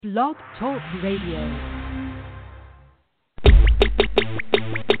Blog Talk Radio.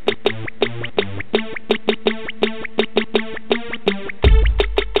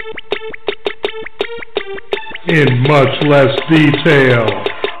 In much less detail,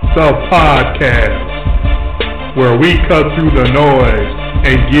 the podcast, where we cut through the noise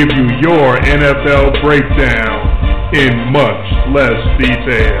and give you your NFL breakdown in much less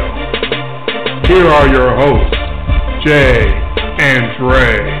detail. Here are your hosts, Jay and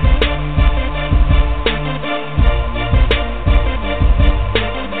Dre.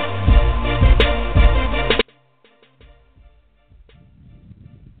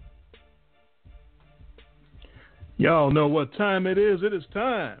 Y'all know what time it is. It is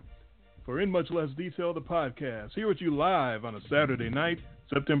time for In Much Less Detail, the podcast. Here with you live on a Saturday night,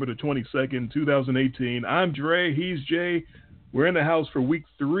 September the 22nd, 2018. I'm Dre. He's Jay. We're in the house for week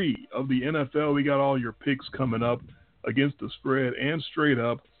 3 of the NFL. We got all your picks coming up against the spread and straight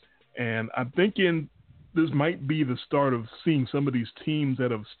up. And I'm thinking this might be the start of seeing some of these teams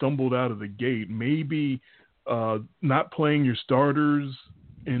that have stumbled out of the gate. Maybe not playing your starters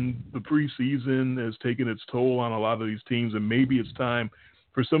in the preseason has taken its toll on a lot of these teams, and maybe it's time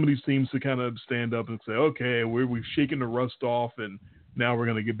for some of these teams to kind of stand up and say, okay, we've shaken the rust off, and now we're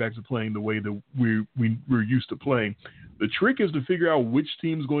going to get back to playing the way that we're used to playing. The trick is to figure out which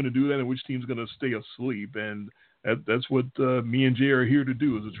team's going to do that and which team's going to stay asleep, and that's what me and Jay are here to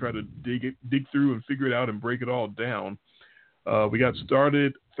do, is to try to dig through and figure it out and break it all down. We got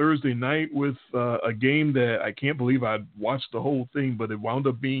started Thursday night with a game that I can't believe I watched the whole thing, but it wound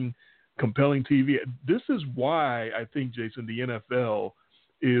up being compelling TV. This is why I think, Jason, the NFL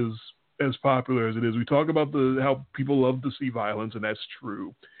is as popular as it is. We talk about how people love to see violence, and that's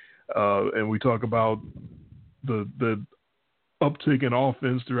true. And we talk about the uptick in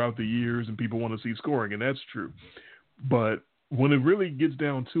offense throughout the years, and people want to see scoring, and that's true. But when it really gets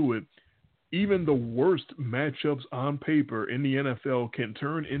down to it, even the worst matchups on paper in the NFL can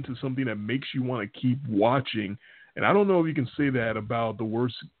turn into something that makes you want to keep watching. And I don't know if you can say that about the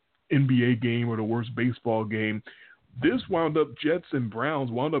worst NBA game or the worst baseball game. This wound up, Jets and Browns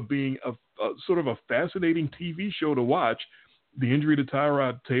wound up being a sort of a fascinating TV show to watch. The injury to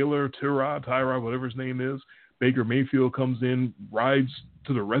Tyrod, whatever his name is, Baker Mayfield comes in, rides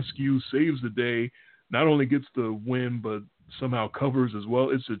to the rescue, saves the day, not only gets the win, but somehow covers as well.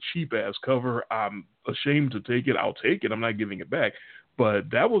 It's a cheap-ass cover. I'm ashamed to take it. I'll take it. I'm not giving it back. But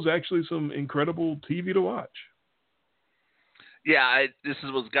that was actually some incredible TV to watch. Yeah, this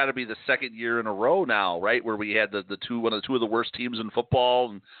was got to be the second year in a row now, right, where we had one of the worst teams in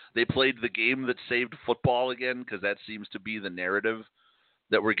football, and they played the game that saved football again, because that seems to be the narrative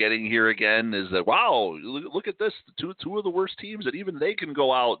that we're getting here again, is that, wow, look at this, two of the worst teams, and even they can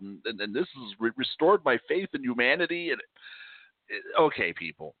go out, and this has restored my faith in humanity. And okay,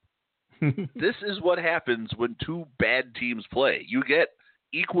 people, this is what happens when two bad teams play. You get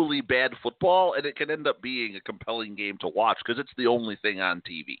equally bad football, and it can end up being a compelling game to watch because it's the only thing on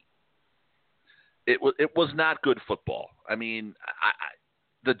TV. It was not good football. I mean,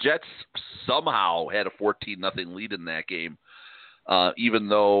 the Jets somehow had a 14-0 lead in that game, even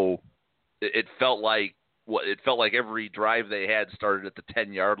though it felt like every drive they had started at the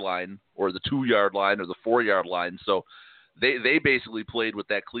 10-yard line or the 2-yard line or the 4-yard line. So they basically played with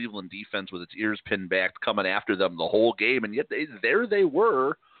that Cleveland defense with its ears pinned back, coming after them the whole game, and yet they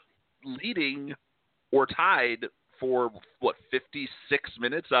were leading or tied for 56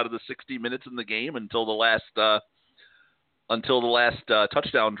 minutes out of the 60 minutes in the game until the last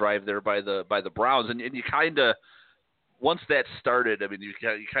touchdown drive there by the Browns, and you kind of, once that started, I mean, you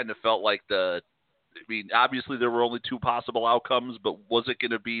kind of felt like obviously there were only two possible outcomes, but was it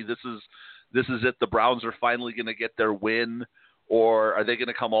going to be this is it, the Browns are finally going to get their win, or are they going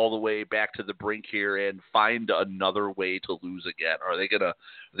to come all the way back to the brink here and find another way to lose again? Or are they going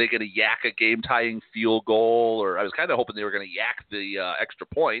to yak a game-tying field goal? Or I was kind of hoping they were going to yak the extra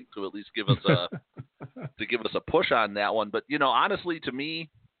point to at least give us a push on that one. But honestly, to me,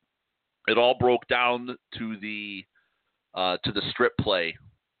 it all broke down to the strip play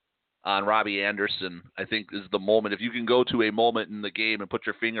on Robbie Anderson. I think is the moment. If you can go to a moment in the game and put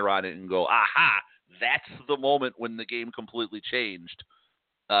your finger on it and go, aha, that's the moment when the game completely changed.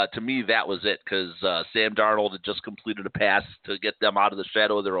 To me, that was it, because Sam Darnold had just completed a pass to get them out of the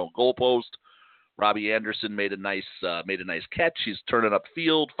shadow of their own goalpost. Robbie Anderson made a nice catch. He's turning up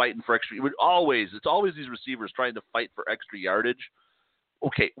field, fighting for extra. It's always these receivers trying to fight for extra yardage.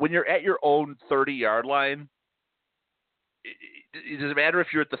 Okay, when you're at your own 30-yard line, does it matter if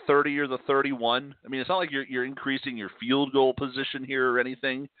you're at the 30 or the 31? I mean, it's not like you're increasing your field goal position here or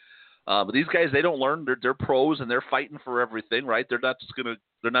anything. But these guys, they don't learn. They're pros, and they're fighting for everything, right? They're not just going to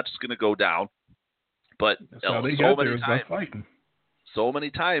They're not just going to go down. But that's how they got there, is by fighting. So many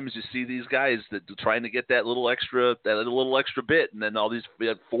times you see these guys that trying to get that little extra bit, and then all these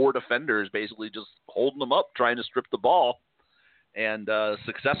 4 defenders basically just holding them up, trying to strip the ball, and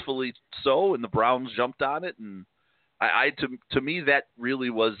successfully so. And the Browns jumped on it, and to me that really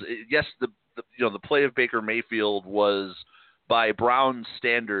was, yes, the play of Baker Mayfield was by Brown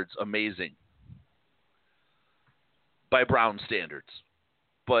standards amazing. By Brown standards,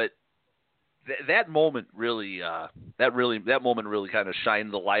 but that moment really kind of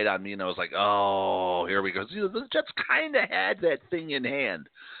shined the light on me, and I was like, oh, here we go. The Jets kind of had that thing in hand.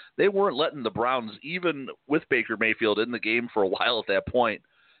 They weren't letting the Browns, even with Baker Mayfield in the game for a while at that point,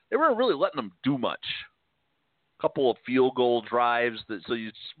 they weren't really letting them do much. A couple of field goal drives, so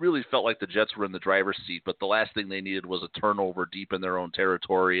you really felt like the Jets were in the driver's seat, but the last thing they needed was a turnover deep in their own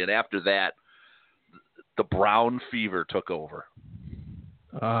territory, and after that, the Brown fever took over.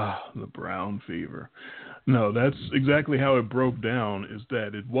 The Brown fever. No, that's exactly how it broke down, is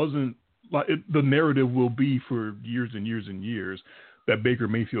that it wasn't like the narrative will be for years and years and years that Baker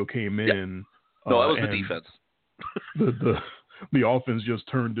Mayfield came in. No, it was the defense. the offense just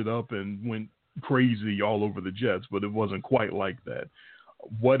turned it up and went crazy all over the Jets, but it wasn't quite like that.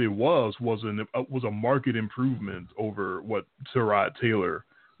 What it was a market improvement over what Tyrod Taylor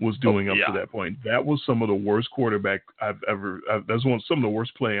was doing up to that point. That was some of the worst quarterback that's some of the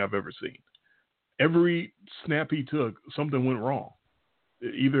worst playing I've ever seen. Every snap he took, something went wrong.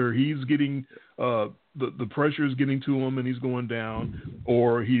 Either he's getting the pressure is getting to him and he's going down,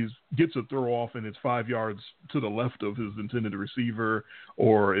 or he gets a throw off and it's 5 yards to the left of his intended receiver,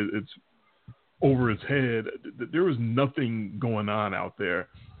 or it's over his head. There was nothing going on out there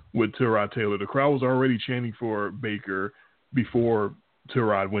with Tyrod Taylor. The crowd was already chanting for Baker before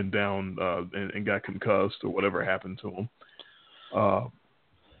Tyrod went down and got concussed or whatever happened to him.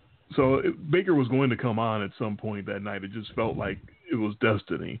 So Baker was going to come on at some point that night. It just felt like it was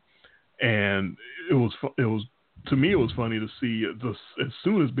destiny. And it was to me, it was funny to see as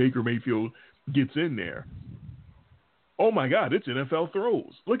soon as Baker Mayfield gets in there, oh my God, it's NFL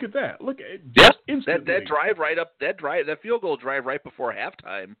throws. Look at that. Look at it. Yes, that drive right up, that field goal drive right before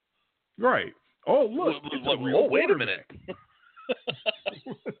halftime. Right. Oh, look. Wait a minute.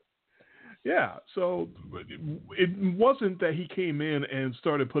 Yeah, so it wasn't that he came in and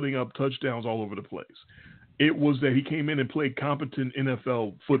started putting up touchdowns all over the place. It was that he came in and played competent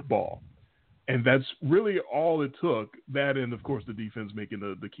NFL football. And that's really all it took. That and, of course, the defense making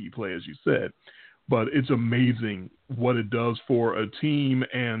the key play, as you said. But it's amazing what it does for a team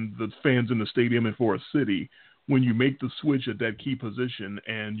and the fans in the stadium and for a city when you make the switch at that key position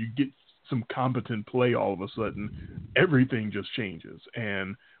and you get some competent play all of a sudden. Everything just changes.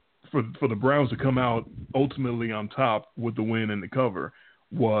 And for the Browns to come out ultimately on top with the win and the cover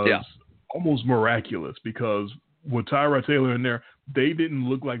was almost miraculous, because with Tyrod Taylor in there, they didn't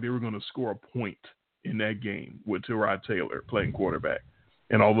look like they were going to score a point in that game with Tyrod Taylor playing quarterback.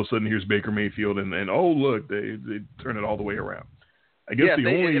 And all of a sudden, here's Baker Mayfield, and oh, look, they turn it all the way around. I guess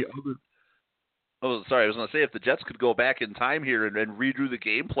Oh, sorry, I was going to say, if the Jets could go back in time here and redo the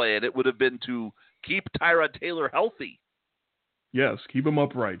game plan, it would have been to keep Tyrod Taylor healthy. Yes, keep him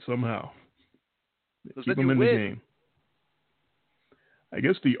upright somehow. Keep him in the game. I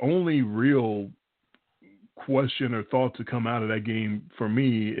guess the only real question or thought to come out of that game for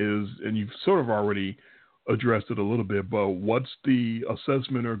me is, and you've sort of already addressed it a little bit, but what's the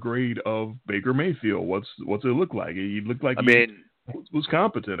assessment or grade of Baker Mayfield? What's it look like? He looked like he was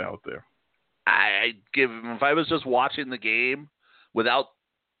competent out there. I'd give him, if I was just watching the game without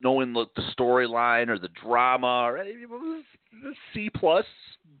knowing the storyline or the drama, it was C+,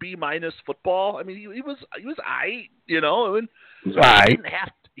 B- football. I mean, he was you know. I mean,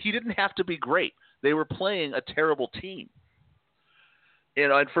 he didn't have to be great. They were playing a terrible team. You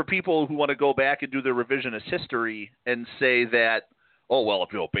know, and for people who want to go back and do their revisionist history and say that, oh, well,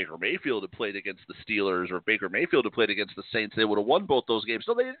 if Baker Mayfield had played against the Steelers or Baker Mayfield had played against the Saints, they would have won both those games.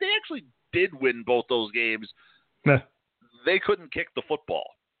 So they actually did win both those games. They couldn't kick the football.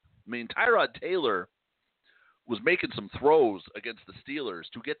 I mean, Tyrod Taylor was making some throws against the Steelers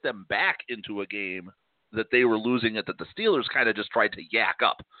to get them back into a game that they were losing at, that the Steelers kind of just tried to yak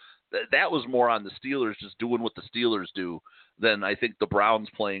up. That was more on the Steelers just doing what the Steelers do than I think the Browns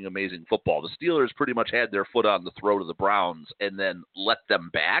playing amazing football. The Steelers pretty much had their foot on the throat of the Browns and then let them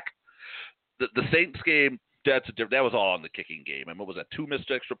back. The Saints game, that was all in the kicking game. I mean, what was that? 2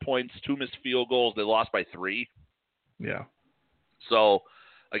 missed extra points, 2 missed field goals. They lost by 3. Yeah. So,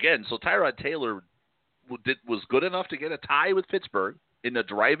 again, Tyrod Taylor was good enough to get a tie with Pittsburgh in a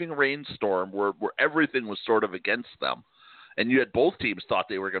driving rainstorm where everything was sort of against them. And you had both teams thought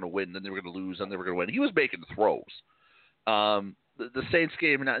they were going to win, then they were going to lose, and they were going to win. He was making throws. The Saints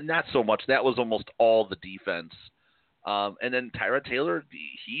game, not so much. That was almost all the defense. And then Tyrod Taylor,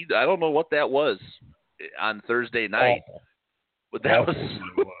 I don't know what that was on Thursday night. Awful. But that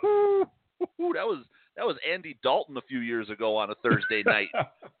was Andy Dalton a few years ago on a Thursday night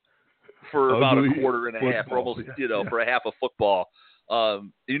for about a quarter and a half, or almost, for a half of football.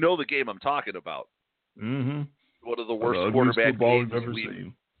 You know the game I'm talking about. Mm-hmm. One of the worst quarterback games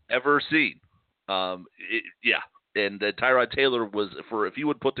we've ever seen. And Tyrod Taylor was, if he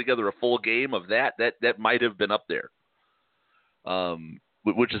would put together a full game of that might have been up there.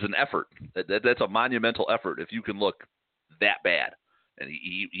 Which is an effort. That's a monumental effort if you can look that bad. And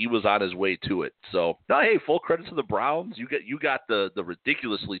he was on his way to it. So, hey, full credit to the Browns. You got the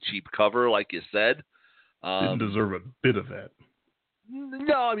ridiculously cheap cover, like you said. Didn't deserve a bit of that.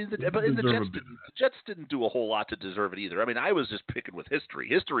 No, I mean, the Jets didn't do a whole lot to deserve it either. I mean, I was just picking with history.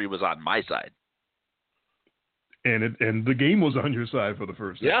 History was on my side. And the game was on your side for the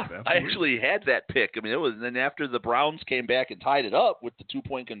first half. Yeah, I actually had that pick. I mean, it was. And then after the Browns came back and tied it up with the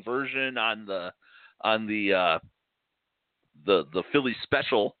 2-point conversion on the Philly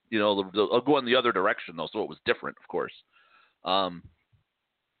special, I'll go in the other direction though, so it was different, of course.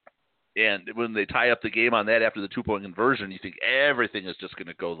 And when they tie up the game on that after the 2-point conversion, you think everything is just going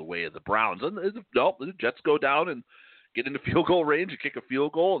to go the way of the Browns. And no, the Jets go down and get into field goal range and kick a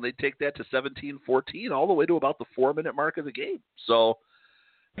field goal, and they take that to 17-14 all the way to about the 4-minute mark of the game. So,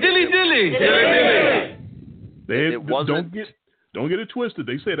 Dilly. Don't get it twisted.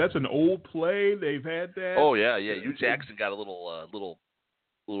 They say that's an old play. They've had that. Oh yeah. Hugh Jackson got a little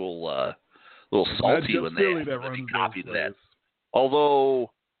salty when he copied that.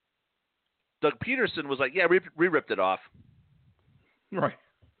 Although Doug Peterson was like, "Yeah, we ripped it off." Right.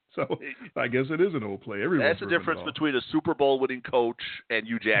 So I guess it is an old play. That's the difference between a Super Bowl winning coach and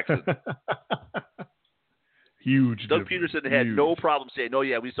Hugh Jackson. Huge. Doug Peterson had no problem saying, "No,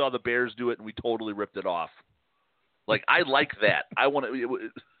 yeah, we saw the Bears do it and we totally ripped it off." Like, I like that. I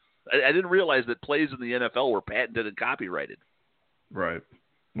didn't realize that plays in the NFL were patented and copyrighted. Right.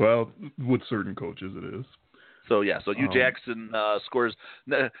 Well, with certain coaches, it is. So Hugh Jackson scores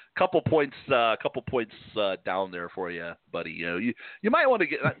a couple points down there for you, buddy. You might want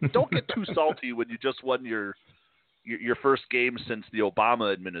to don't get too salty when you just won your first game since the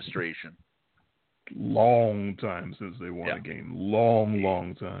Obama administration. Long time since they won a game.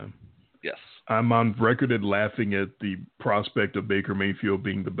 Long time. Yes. I'm on record at laughing at the prospect of Baker Mayfield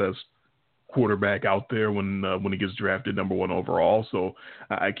being the best quarterback out there when he gets drafted number 1 overall. So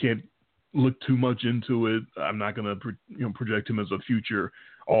I can't look too much into it. I'm not going to project him as a future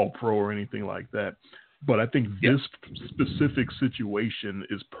All-Pro or anything like that. But I think this specific situation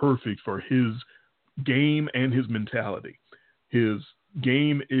is perfect for his game and his mentality. His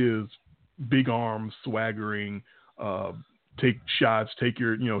game is big arms, swaggering, take shots, shoot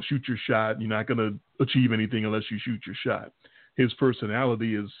your shot. You're not going to achieve anything unless you shoot your shot. His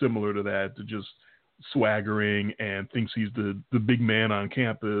personality is similar to that, to just swaggering and thinks he's the big man on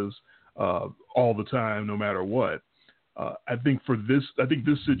campus all the time, no matter what. I think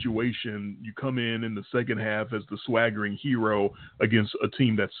this situation, you come in the second half as the swaggering hero against a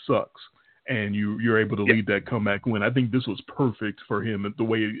team that sucks, and you're able to lead that comeback win. I think this was perfect for him. The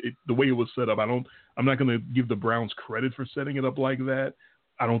way it was set up. I'm not going to give the Browns credit for setting it up like that.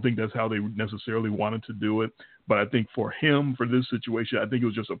 I don't think that's how they necessarily wanted to do it. But I think for him, for this situation, I think it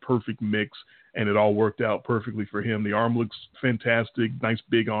was just a perfect mix, and it all worked out perfectly for him. The arm looks fantastic, nice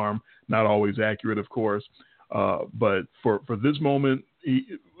big arm, not always accurate, of course. But for this moment,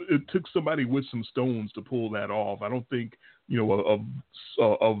 it took somebody with some stones to pull that off. I don't think, of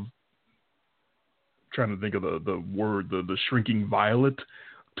trying to think of the word, the shrinking violet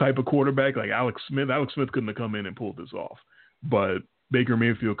type of quarterback like Alex Smith. Alex Smith couldn't have come in and pulled this off, but Baker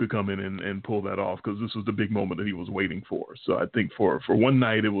Mayfield could come in and pull that off because this was the big moment that he was waiting for. So I think for one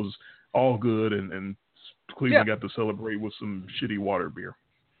night it was all good, and Cleveland got to celebrate with some shitty water beer.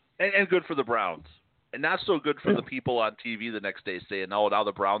 And good for the Browns. And not so good for the people on TV the next day saying, now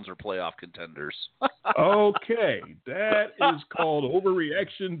the Browns are playoff contenders. Okay. That is called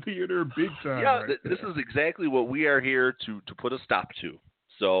overreaction theater big time. Yeah, this is exactly what we are here to put a stop to.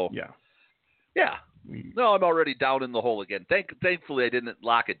 So, yeah. No, I'm already down in the hole again. Thankfully, I didn't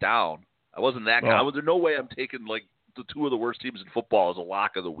lock it down. I wasn't that guy. There's no way I'm taking like the two of the worst teams in football as a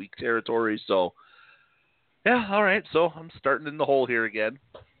lock of the week territory. So, yeah, all right. So I'm starting in the hole here again.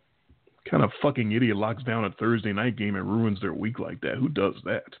 Kind of fucking idiot locks down a Thursday night game and ruins their week like that? Who does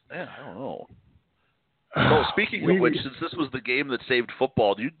that? Yeah, I don't know. So speaking of which, since this was the game that saved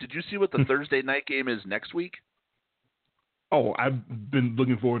football, did you see what the Thursday night game is next week? Oh, I've been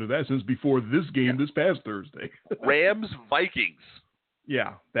looking forward to that since before this game this past Thursday. Rams Vikings.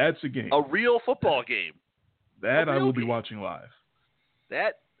 Yeah, that's a game. A real football game. That I will be watching live.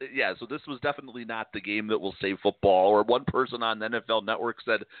 So this was definitely not the game that will save football. Or one person on NFL Network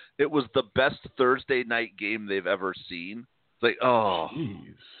said it was the best Thursday night game they've ever seen. It's like, oh.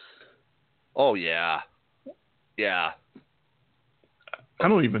 Jeez. Oh, yeah. Yeah. I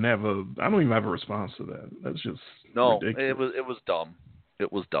don't even have a response to that. That's just ridiculous. It was dumb.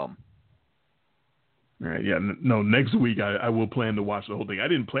 It was dumb. All right, yeah, no. Next week I will plan to watch the whole thing. I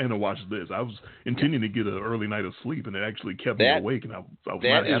didn't plan to watch this. I was intending to get an early night of sleep, and it actually kept me awake. And I was not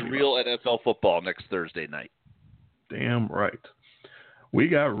happy. That is real NFL football next Thursday night. Damn right. We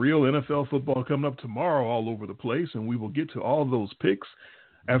got real NFL football coming up tomorrow all over the place, and we will get to all those picks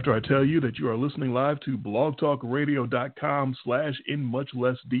after I tell you that you are listening live to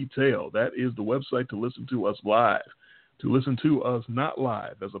blogtalkradio.com/inmuchlessdetail. That is the website to listen to us live. To listen to us not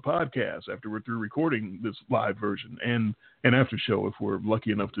live as a podcast after we're through recording this live version and an after show if we're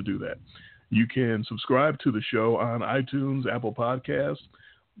lucky enough to do that. You can subscribe to the show on iTunes, Apple Podcasts,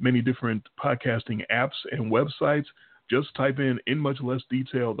 many different podcasting apps and websites. Just type in much less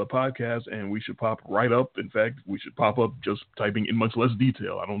detail, the podcast, and we should pop right up. In fact, we should pop up just typing in much less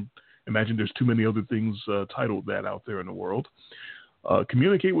detail. I don't imagine there's too many other things titled that out there in the world.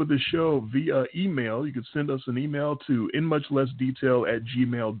 Communicate with the show via email. You can send us an email to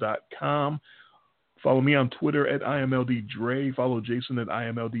inmuchlessdetail@gmail.com. Follow me on Twitter at IMLDDre. Follow Jason at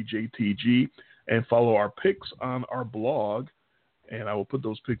IMLDJTG. And follow our picks on our blog. And I will put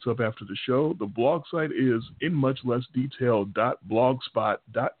those picks up after the show. The blog site is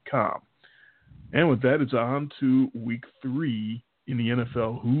inmuchlessdetail.blogspot.com. And with that, it's on to week 3 in the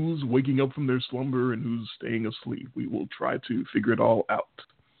NFL. Who's waking up from their slumber and who's staying asleep? We will try to figure it all out.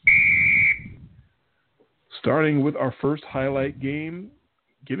 Starting with our first highlight game,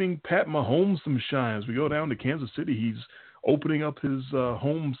 giving Pat Mahomes some shine. As we go down to Kansas City, he's opening up his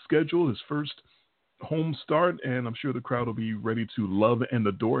home schedule, his first home start, and I'm sure the crowd will be ready to love and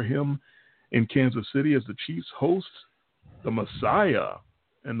adore him in Kansas City as the Chiefs host the Messiah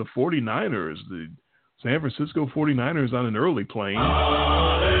and the 49ers, the San Francisco 49ers on an early plane.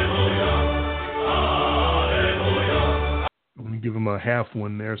 I'm going to give him a half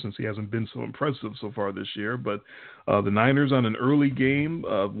one there since he hasn't been so impressive so far this year. But the Niners on an early game,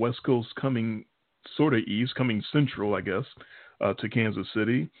 West Coast coming sort of east, coming central, I guess, to Kansas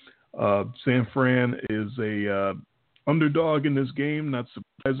City. San Fran is a underdog in this game, not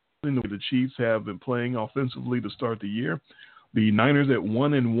surprising the way the Chiefs have been playing offensively to start the year. The Niners at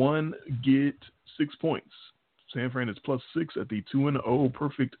 1-1 get 6 points. San Fran is +6 at the 2-0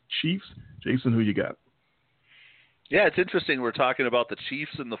 perfect Chiefs. Jason, who you got? Yeah, it's interesting. We're talking about the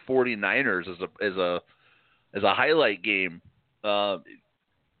Chiefs and the 49ers as a highlight game.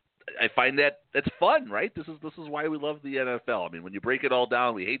 I find that's fun, right? This is why we love the NFL. I mean, when you break it all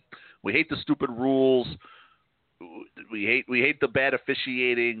down, we hate the stupid rules. We hate the bad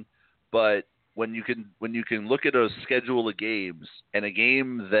officiating, but when you can look at a schedule of games and a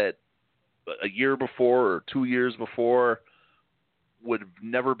game that a year before or 2 years before would have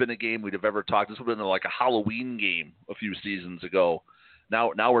never been a game we'd have ever talked. This would have been like a Halloween game a few seasons ago.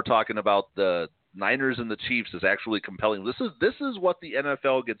 Now we're talking about the Niners and the Chiefs is actually compelling. This is what the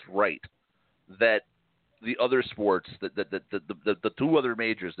NFL gets right, that the other sports, the two other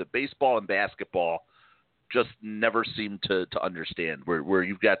majors, the baseball and basketball, just never seem to understand. Where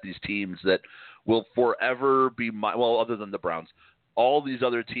you've got these teams that will forever be other than the Browns, all these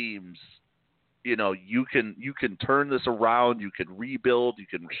other teams. You know, you can turn this around, you can rebuild, you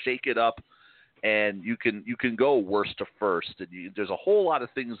can shake it up, and you can go worst to first. And there's a whole lot of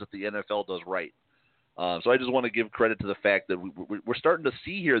things that the NFL does right. So I just want to give credit to the fact that we're starting to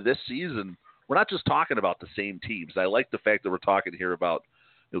see here this season. We're not just talking about the same teams. I like the fact that we're talking here about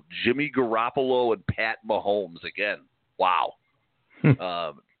Jimmy Garoppolo and Pat Mahomes again. Wow.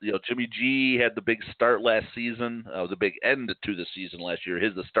 Jimmy G had the big start last season, the big end to the season last year.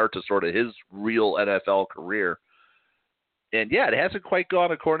 The start to sort of his real NFL career. And yeah, it hasn't quite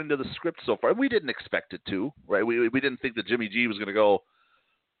gone according to the script so far. We didn't expect it to, right? We didn't think that Jimmy G was going to go,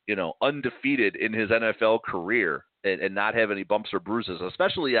 undefeated in his NFL career and not have any bumps or bruises,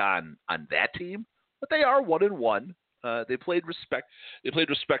 especially on that team. But they are 1-1. They played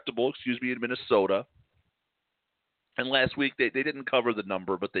respectable, in Minnesota. And last week they didn't cover the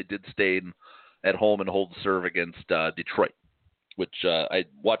number, but they did stay at home and hold serve against Detroit, which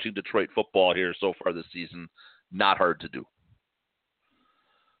watching Detroit football here so far this season, not hard to do.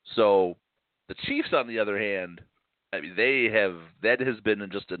 So the Chiefs, on the other hand, I mean, that has been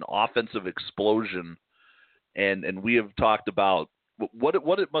just an offensive explosion and we have talked about what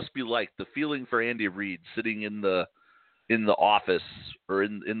it must be like, the feeling for Andy Reid sitting in the office or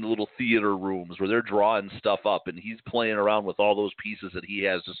in the little theater rooms where they're drawing stuff up and he's playing around with all those pieces that he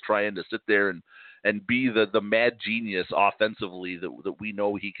has, just trying to sit there and be the mad genius offensively that we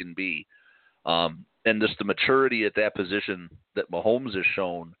know he can be. And just the maturity at that position that Mahomes has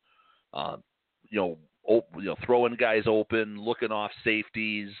shown, throwing guys open, looking off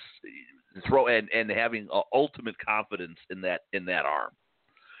safeties, and having ultimate confidence in that arm.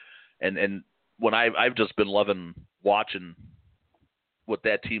 And when I've just been loving watching what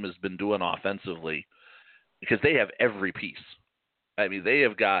that team has been doing offensively, because they have every piece. I mean, they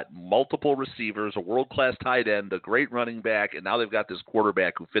have got multiple receivers, a world-class tight end, a great running back, and now they've got this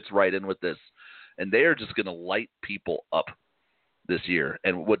quarterback who fits right in with this. And they are just going to light people up this year.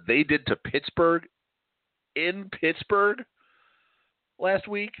 And what they did to Pittsburgh in Pittsburgh last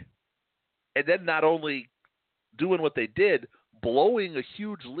week, and then not only doing what they did, blowing a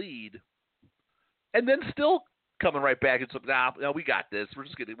huge lead, and then still coming right back and saying, no, we got this. We're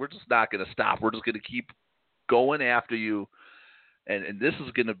just not going to stop. We're just going to keep going after you. And this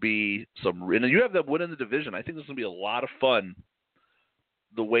is going to be and you have them winning the division. I think this is going to be a lot of fun,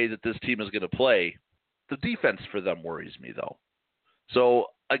 the way that this team is going to play. The defense for them worries me, though. So,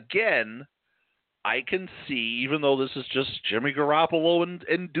 again, I can see, even though this is just Jimmy Garoppolo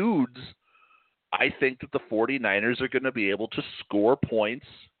and dudes, I think that the 49ers are going to be able to score points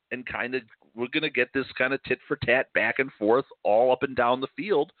and we're going to get this kind of tit-for-tat back and forth all up and down the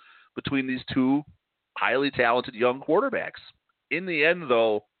field between these two highly talented young quarterbacks. In the end,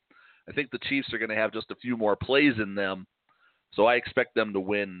 though, I think the Chiefs are going to have just a few more plays in them, so I expect them to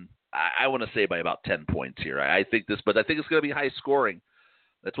win, I want to say by about 10 points here. I think it's going to be high scoring.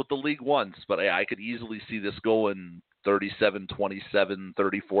 That's what the league wants, but I could easily see this going 37-27,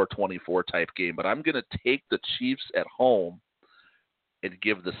 34-24 type game. But I'm going to take the Chiefs at home and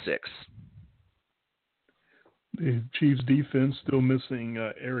give the 6. The Chiefs defense still missing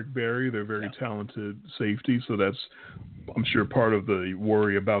Eric Berry, their very talented safety, so that's, I'm sure, part of the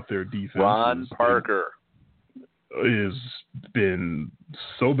worry about their defense. Ron Parker has been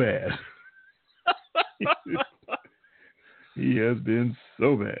so bad. He has been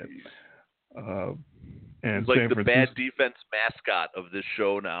so bad. And like San the Francisco, bad defense mascot of this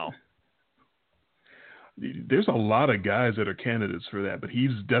show now. There's a lot of guys that are candidates for that, but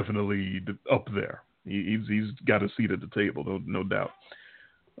he's definitely up there. He's got a seat at the table, no doubt.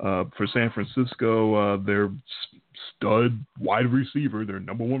 For San Francisco, their stud wide receiver, their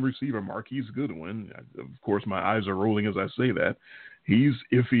number one receiver, Marquise Goodwin. Of course, my eyes are rolling as I say that. He's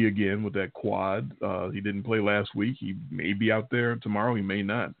iffy again with that quad. He didn't play last week. He may be out there tomorrow. He may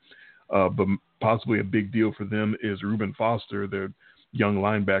not. But possibly a big deal for them is Reuben Foster, their young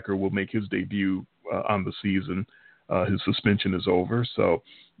linebacker, will make his debut on the season. His suspension is over, so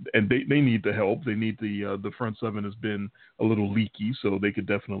and they need the help. They need the front seven has been a little leaky, so they could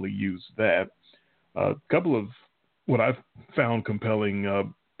definitely use that. A couple of what I've found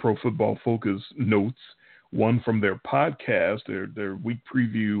compelling Pro Football Focus notes. One from their podcast, their week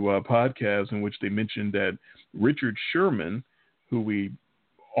preview podcast, in which they mentioned that Richard Sherman, who we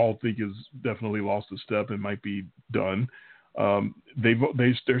all think has definitely lost a step and might be done.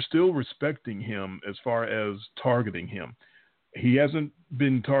 They're still respecting him as far as targeting him. He hasn't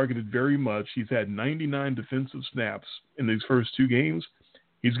been targeted very much. He's had 99 defensive snaps in these first 2 games.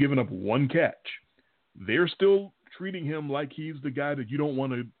 He's given up 1 catch. They're still treating him like he's the guy that you don't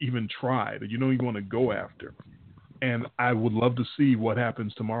want to even try, that you don't even want to go after. And I would love to see what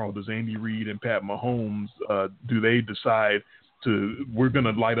happens tomorrow. Does Andy Reid and Pat Mahomes, do they decide we're going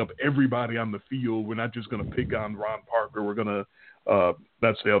to light up everybody on the field? We're not just going to pick on Ron Parker. We're going to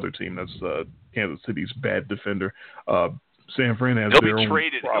that's the other team. That's Kansas City's bad defender. San Fran has their own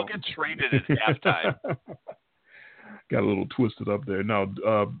traded. problems. He'll get traded at halftime. Got a little twisted up there. Now,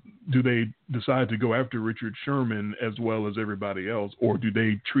 do they decide to go after Richard Sherman as well as everybody else, or do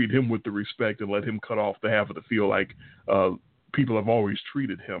they treat him with the respect and let him cut off the half of the field like people have always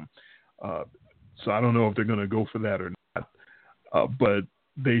treated him? So I don't know if they're going to go for that or not. But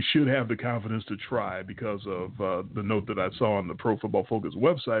they should have the confidence to try because of the note that I saw on the Pro Football Focus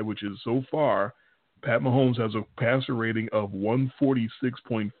website, which is so far, Pat Mahomes has a passer rating of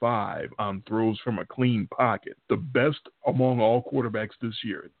 146.5 on throws from a clean pocket, the best among all quarterbacks this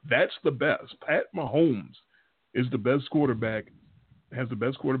year. That's the best. Pat Mahomes is the best quarterback, has the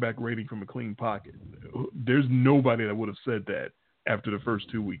best quarterback rating from a clean pocket. There's nobody that would have said that after the first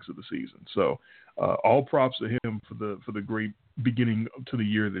 2 weeks of the season. So all props to him for the great beginning to the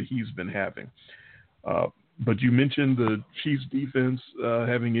year that he's been having. But you mentioned the Chiefs defense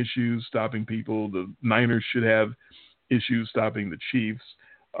having issues stopping people. The Niners should have issues stopping the Chiefs.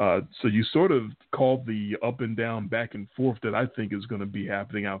 So you sort of called the up and down, back and forth that I think is going to be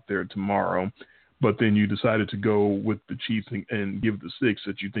happening out there tomorrow. But then you decided to go with the Chiefs and give the 6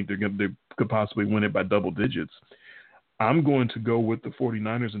 that you think they could possibly win it by double digits. I'm going to go with the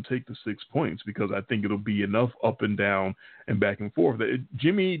 49ers and take the 6 points because I think it'll be enough up and down and back and forth.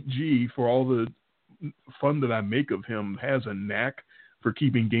 Jimmy G, for all the fun that I make of him, has a knack for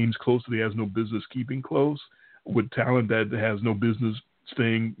keeping games close that he has no business keeping close, with talent that has no business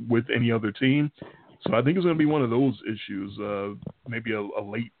staying with any other team. So I think it's going to be one of those issues, maybe a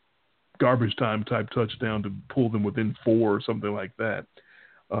late garbage time type touchdown to pull them within 4 or something like that.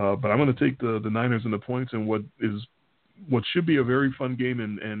 But I'm going to take the Niners and the points in what should be a very fun game.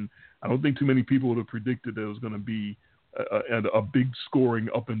 And I don't think too many people would have predicted that it was going to be a big scoring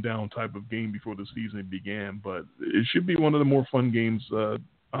up and down type of game before the season began. But it should be one of the more fun games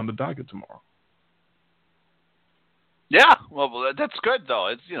on the docket tomorrow. Yeah, well, that's good though.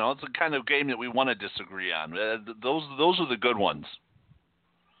 It's it's a kind of game that we want to disagree on. Those are the good ones.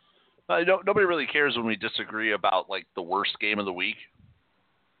 Nobody really cares when we disagree about like the worst game of the week.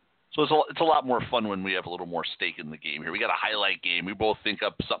 So it's a lot more fun when we have a little more stake in the game here. We got a highlight game. We both think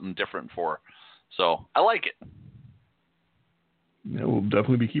up something different for. So I like it. Yeah, we'll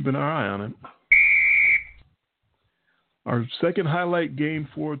definitely be keeping our eye on it. Our second highlight game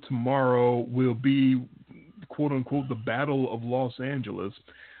for tomorrow will be, quote unquote, the Battle of Los Angeles.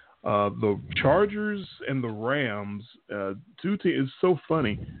 The Chargers and the Rams, two teams. It's so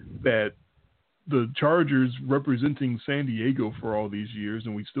funny that the Chargers, representing San Diego for all these years,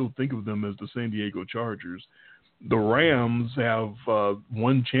 and we still think of them as the San Diego Chargers. The Rams have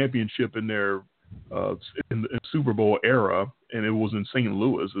one championship in their in the Super Bowl era, and it was in St.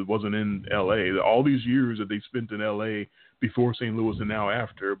 Louis. It wasn't in L.A. All these years that they spent in L.A. before St. Louis and now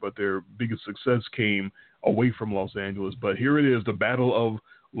after, but their biggest success came away from Los Angeles. But here it is, the Battle of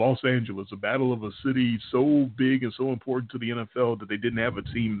Los Angeles, a battle of a city so big and so important to the NFL that they didn't have a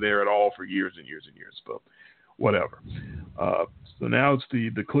team there at all for years and years and years. But whatever. So now it's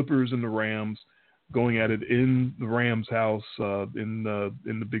the Clippers and the Rams going at it in the Rams' house in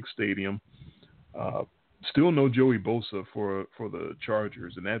the big stadium. Still no Joey Bosa for the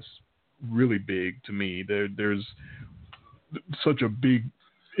Chargers, and that's really big to me. There's such a big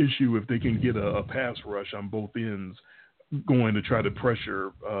issue if they can get a pass rush on both ends going to try to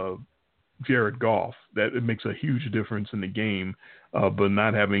pressure Jared Goff. That it makes a huge difference in the game, but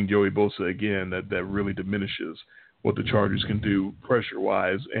not having Joey Bosa again, that really diminishes what the Chargers can do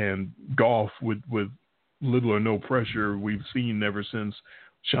pressure-wise. And Goff, with little or no pressure, we've seen ever since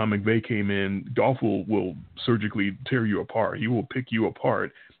Sean McVay came in, Goff will surgically tear you apart. He will pick you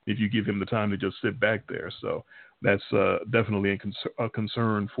apart if you give him the time to just sit back there. So that's definitely a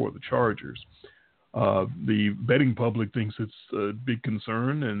concern for the Chargers. The betting public thinks it's a big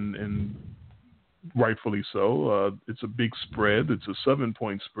concern, and rightfully so. It's a big spread. It's a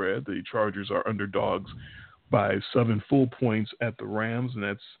 7-point spread. The Chargers are underdogs by 7 full points at the Rams, and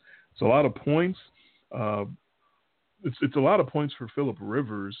it's a lot of points. It's a lot of points for Phillip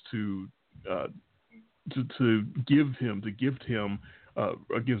Rivers to gift him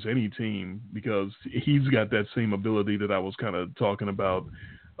against any team, because he's got that same ability that I was kind of talking about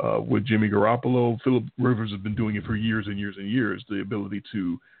with Jimmy Garoppolo. Phillip Rivers has been doing it for years and years and years. The ability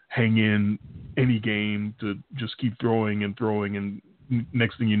to hang in any game, to just keep throwing, and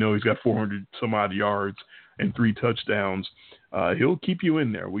next thing you know, he's got 400 some odd yards and 3 touchdowns. He'll keep you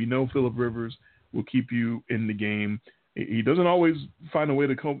in there. We know Phillip Rivers will keep you in the game. He doesn't always find a way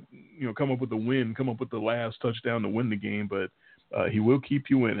to come up with a win, come up with the last touchdown to win the game, but he will keep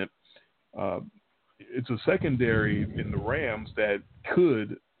you in it. It's a secondary in the Rams that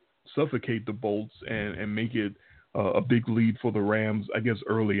could suffocate the Bolts and make it a big lead for the Rams, I guess,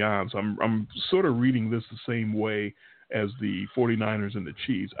 early on. So I'm sort of reading this the same way as the 49ers and the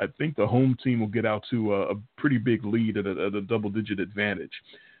Chiefs. I think the home team will get out to a pretty big lead at a double-digit advantage,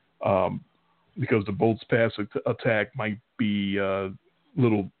 because the Bolts' pass attack might be a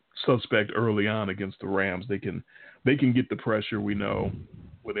little suspect early on against the Rams. They can get the pressure, we know,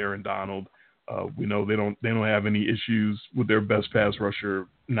 with Aaron Donald. We know they don't have any issues with their best pass rusher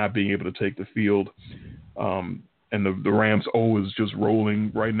not being able to take the field. And the Rams' is just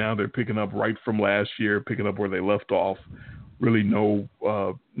rolling right now. They're picking up right from last year, picking up where they left off. Really no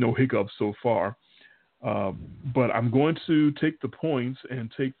hiccups so far. But I'm going to take the points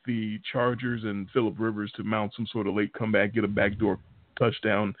and take the Chargers and Phillip Rivers to mount some sort of late comeback, get a backdoor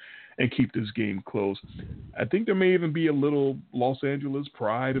touchdown, and keep this game close. I think there may even be a little Los Angeles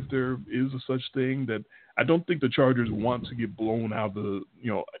pride, if there is a such thing, that I don't think the Chargers want to get blown out of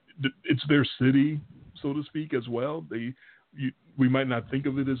it's their city, so to speak, as well. We might not think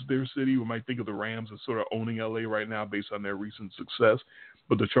of it as their city. We might think of the Rams as sort of owning LA right now based on their recent success.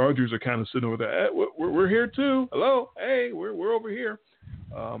 But the Chargers are kind of sitting over there. Hey, we're here too. Hello, hey, we're over here.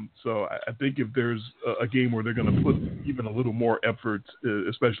 So I think if there's a game where they're going to put even a little more effort,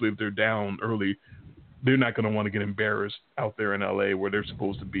 especially if they're down early, they're not going to want to get embarrassed out there in LA where they're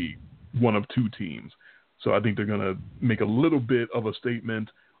supposed to be one of two teams. So I think they're going to make a little bit of a statement.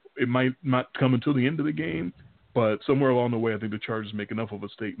 It might not come until the end of the game, but somewhere along the way, I think the Chargers make enough of a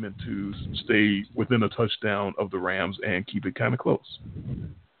statement to stay within a touchdown of the Rams and keep it kind of close.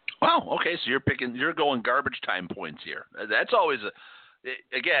 Wow. Okay, so you're going garbage time points here. That's always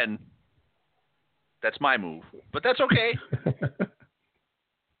again, that's my move, but that's okay.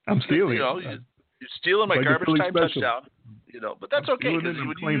 I'm stealing. You're stealing my garbage time touchdown. But that's okay because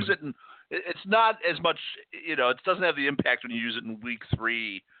when you use it, it's not as much. It doesn't have the impact when you use it in week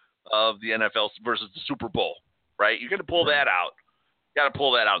 3 of the NFL versus the Super Bowl, right? You're going to pull that out. You got to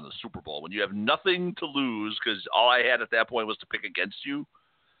pull that out in the Super Bowl when you have nothing to lose because all I had at that point was to pick against you.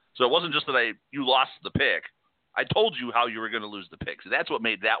 So it wasn't just that you lost the pick. I told you how you were going to lose the pick. So that's what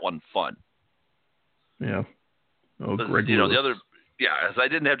made that one fun. Yeah. Oh, Greg. The other. Yeah, as I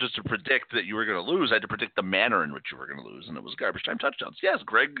didn't have just to predict that you were going to lose, I had to predict the manner in which you were going to lose, and it was garbage time touchdowns. Yes,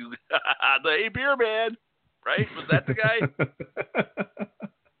 Greg, the Hey Beer Man, right? Was that the guy?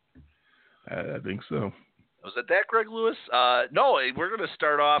 I think so. Was it that Greg Lewis? No, we're going to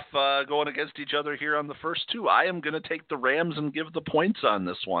start off going against each other here on the first two. I am going to take the Rams and give the points on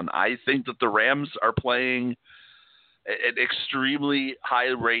this one. I think that the Rams are playing an extremely high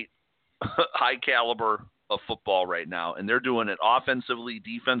rate, high caliber of football right now, and they're doing it offensively,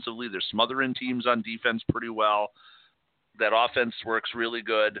 defensively. They're smothering teams on defense pretty well. That offense works really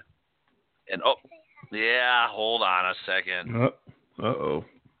good. And hold on a second. Uh-oh.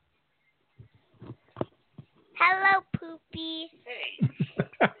 Hello, Poopy. Hey.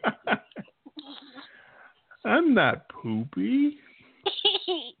 I'm not Poopy.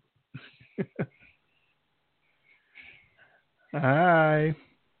 Hi.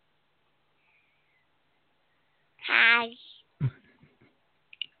 Hi.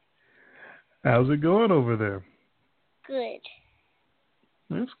 How's it going over there? Good.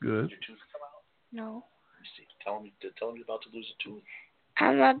 That's good. Did your tooth come out? No. Tell him you're about to lose a tooth.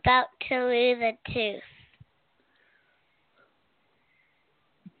 I'm about to lose a tooth.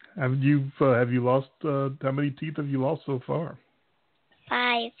 Have you lost? How many teeth have you lost so far?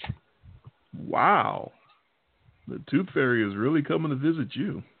 5. Wow, the tooth fairy is really coming to visit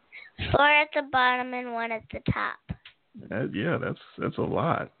you. 4 at the bottom and 1 at the top. That's a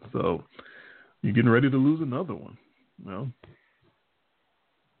lot. So you're getting ready to lose another one. Well,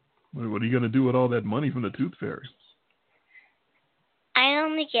 what are you going to do with all that money from the tooth fairy? I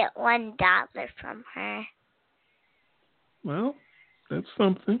only get $1 from her. Well, that's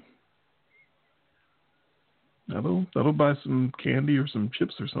something. That'll buy some candy or some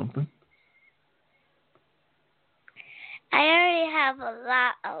chips or something. I already have a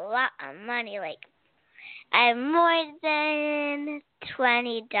lot of money. Like, I have more than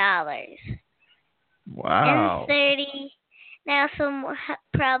 $20. Wow. And 30. Now,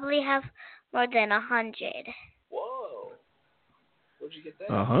 probably have more than 100. Whoa. Where'd you get that?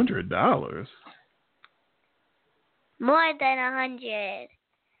 $100? More than 100.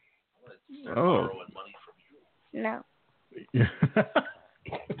 Start borrowing money from you. No. Yeah.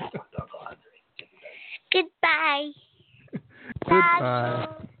 Goodbye. Goodbye.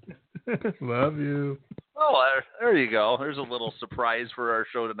 Love you. Oh, there you go. There's a little surprise for our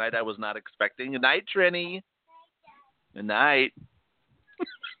show tonight I was not expecting. Good night, Trini. Good night.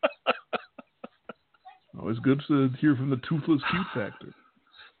 Always good to hear from the toothless cute factor.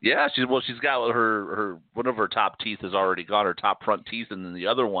 Yeah, she's got her one of her top teeth is already gone, her top front teeth, and then the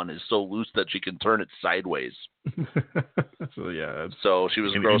other one is so loose that she can turn it sideways. So she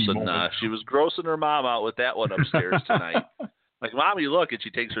was grossing her mom out with that one upstairs tonight. Like, Mommy, look, and she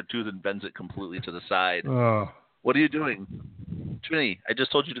takes her tooth and bends it completely to the side. What are you doing? Trini, I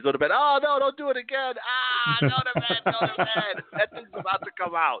just told you to go to bed. Oh, no, don't do it again. Go to bed. That thing's about to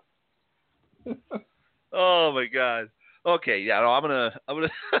come out. Oh my God. Okay, yeah, no, I'm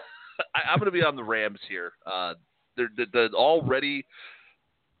gonna be on the Rams here. They're already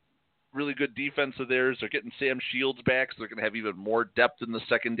really good defense of theirs. They're getting Sam Shields back, so they're gonna have even more depth in the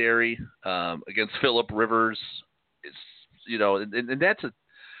secondary against Phillip Rivers. And that's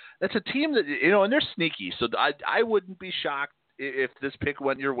a team that and they're sneaky. So I wouldn't be shocked if this pick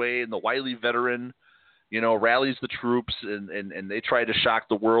went your way and the wily veteran, rallies the troops and they try to shock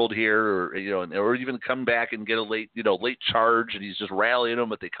the world here, or even come back and get a late charge and he's just rallying them,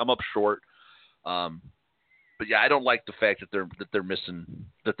 but they come up short. But yeah, I don't like the fact that they're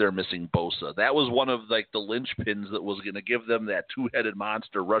missing Bosa. That was one of like the linchpins that was going to give them that two-headed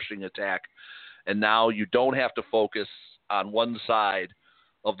monster rushing attack. And now you don't have to focus on one side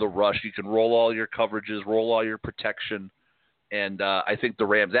of the rush. You can roll all your coverages, roll all your protection. And I think that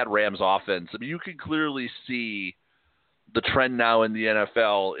Rams offense, I mean, you can clearly see the trend now in the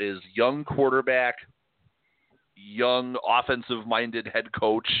NFL is young quarterback, young offensive-minded head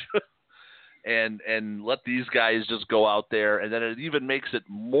coach, and let these guys just go out there. And then it even makes it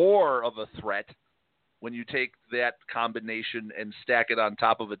more of a threat when you take that combination and stack it on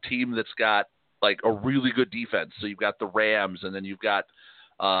top of a team that's got like a really good defense. So you've got the Rams, and then you've got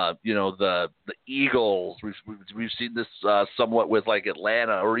the Eagles. We've seen this somewhat with like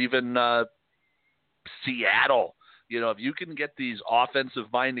Atlanta or even Seattle. If you can get these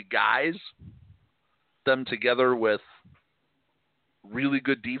offensive-minded guys, them together with really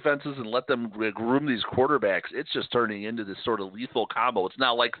good defenses and let them groom these quarterbacks, it's just turning into this sort of lethal combo. It's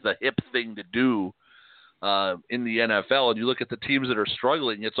not like the hip thing to do in the NFL. And you look at the teams that are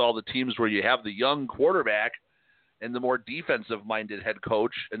struggling, it's all the teams where you have the young quarterback and the more defensive-minded head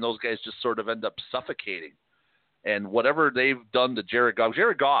coach, and those guys just sort of end up suffocating. And whatever they've done to Jared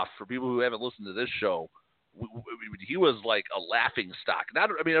Goff, for people who haven't listened to this show, he was like a laughing stock.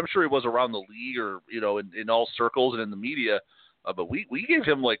 I'm sure he was around the league or, in all circles and in the media, but we gave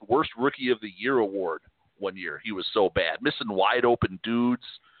him like worst rookie of the year award one year. He was so bad, missing wide open dudes.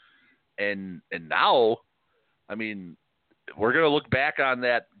 And now, I mean, we're going to look back on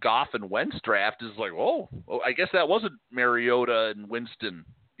that Goff and Wentz draft as like, whoa, I guess that wasn't Mariota and Winston,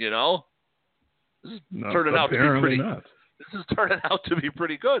 This is turning out to be pretty. Not. This is turning out to be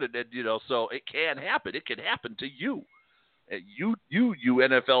pretty good, and so it can happen. It can happen to you. You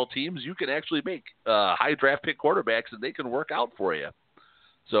NFL teams, you can actually make high draft pick quarterbacks, and they can work out for you.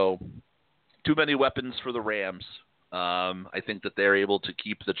 So, too many weapons for the Rams. I think that they're able to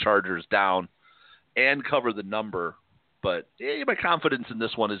keep the Chargers down and cover the number. But my confidence in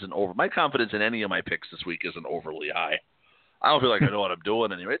this one isn't over. My confidence in any of my picks this week isn't overly high. I don't feel like I know what I'm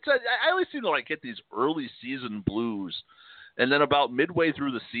doing anyway. I always seem to like hit these early season blues, and then about midway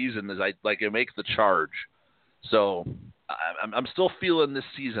through the season, as I make the charge. So I'm still feeling this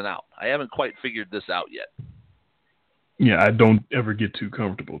season out. I haven't quite figured this out yet. Yeah, I don't ever get too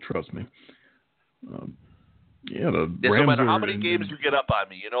comfortable. Trust me. The Rams no matter how many games you get up on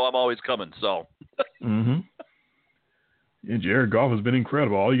me, I'm always coming. So. Mm-hmm. Yeah, Jared Goff has been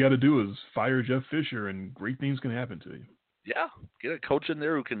incredible. All you got to do is fire Jeff Fisher, and great things can happen to you. Yeah, get a coach in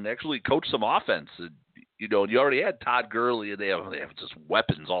there who can actually coach some offense. And, you already had Todd Gurley, and they have just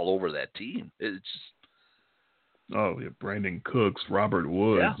weapons all over that team. It's just... Oh, yeah, Brandon Cooks, Robert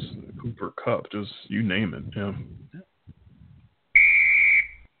Woods, Cooper Kupp, just you name it. Yeah.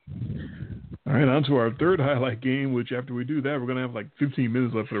 All right, on to our third highlight game, which after we do that, we're going to have like 15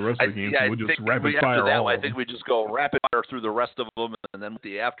 minutes left for the rest of the game, so we'll just rapid fire all of them. I think we just go rapid fire through the rest of them and then with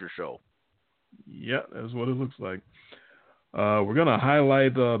the after show. Yeah, that's what it looks like. We're going to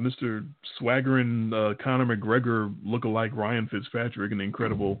highlight Mr. Swaggerin, Conor McGregor lookalike Ryan Fitzpatrick, and the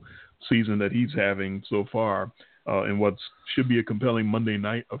incredible season that he's having so far in what should be a compelling Monday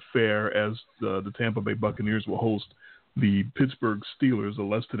night affair as the Tampa Bay Buccaneers will host the Pittsburgh Steelers. The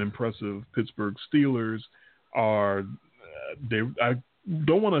less than impressive Pittsburgh Steelers are, I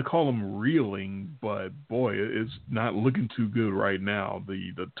don't want to call them reeling, but boy, it's not looking too good right now.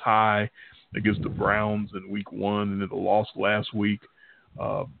 The tie against the Browns in week 1 and then the loss last week.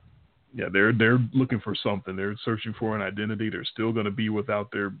 They're looking for something. They're searching for an identity. They're still going to be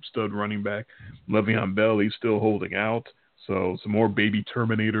without their stud running back. Le'Veon Bell, he's still holding out. So some more baby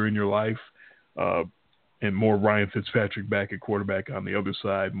Terminator in your life. And more Ryan Fitzpatrick back at quarterback on the other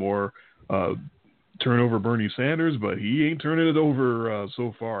side. More turnover Bernie Sanders, but he ain't turning it over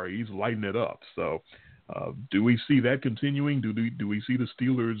so far. He's lighting it up. So do we see that continuing? Do we see the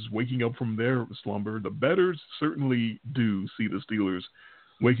Steelers waking up from their slumber? The bettors certainly do see the Steelers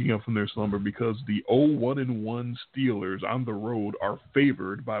waking up from their slumber because the 0-1-1 Steelers on the road are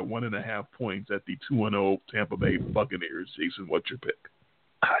favored by 1.5 points at the 2-0 Tampa Bay Buccaneers. Jason, what's your pick?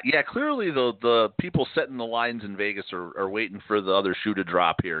 Yeah, clearly the people setting the lines in Vegas are waiting for the other shoe to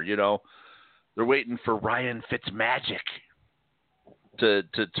drop here. They're waiting for Ryan Fitzmagic to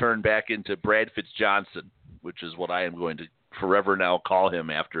turn back into Brad Fitzjohnson, which is what I am going to forever now call him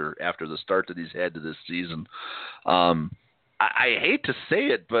after the start that he's had to this season. I hate to say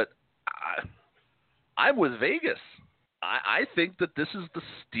it, but I'm with Vegas. I think that this is the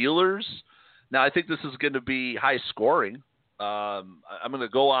Steelers. Now, I think this is going to be high scoring. I'm going to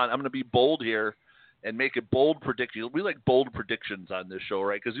go on. I'm going to be bold here and make a bold prediction. We like bold predictions on this show,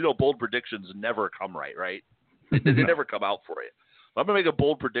 right? Because, bold predictions never come right? They never come out for you. I'm going to make a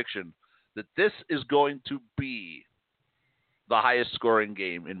bold prediction that this is going to be the highest scoring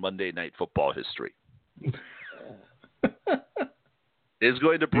game in Monday Night Football history. It's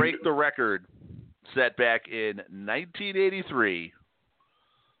going to break the record set back in 1983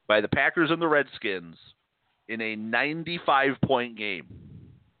 by the Packers and the Redskins in a 95-point game.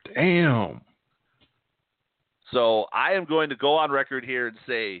 Damn. So I am going to go on record here and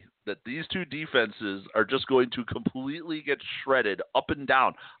say that these two defenses are just going to completely get shredded up and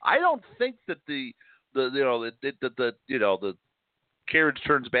down. I don't think that the carriage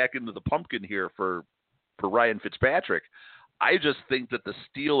turns back into the pumpkin here for Ryan Fitzpatrick. I just think that the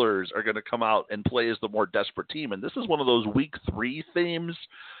Steelers are going to come out and play as the more desperate team. And this is one of those week 3 themes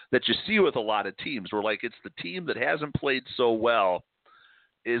that you see with a lot of teams where, like, it's the team that hasn't played so well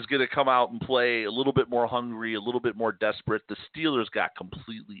is going to come out and play a little bit more hungry, a little bit more desperate. The Steelers got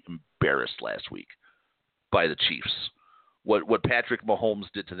completely embarrassed last week by the Chiefs. What Patrick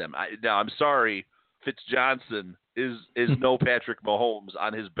Mahomes did to them. Now, I'm sorry, Fitz Johnson is no Patrick Mahomes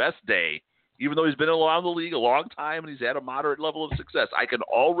on his best day. Even though he's been around the league a long time and he's had a moderate level of success, I can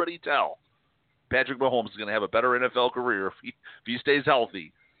already tell Patrick Mahomes is going to have a better NFL career if he stays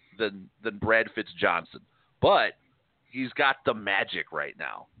healthy than Brad Fitz-Johnson. But he's got the magic right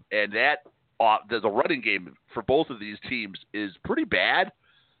now. And that the running game for both of these teams is pretty bad.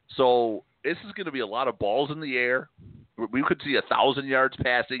 So this is going to be a lot of balls in the air. We could see 1,000 yards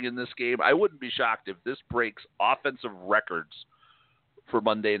passing in this game. I wouldn't be shocked if this breaks offensive records for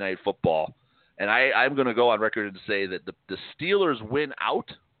Monday Night Football. And I'm going to go on record and say that the Steelers win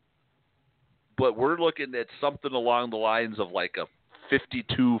out, but we're looking at something along the lines of like a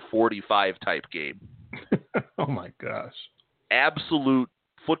 52-45 type game. Oh, my gosh. Absolute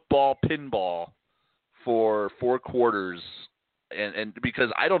football pinball for 4 quarters. And because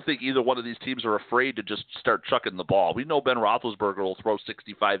I don't think either one of these teams are afraid to just start chucking the ball. We know Ben Roethlisberger will throw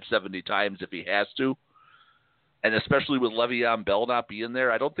 65, 70 times if he has to. And especially with Le'Veon Bell not being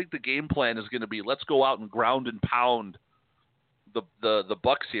there, I don't think the game plan is going to be let's go out and ground and pound the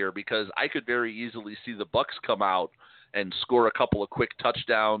Bucs here, because I could very easily see the Bucs come out and score a couple of quick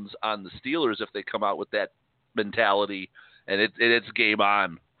touchdowns on the Steelers if they come out with that mentality, and it's game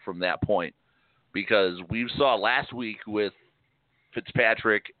on from that point. Because we saw last week with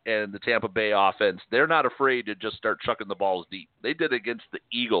Fitzpatrick and the Tampa Bay offense, they're not afraid to just start chucking the balls deep. They did it against the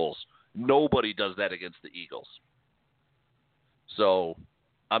Eagles. Nobody does that against the Eagles. So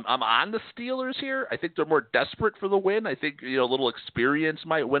I'm on the Steelers here. I think they're more desperate for the win. I think a little experience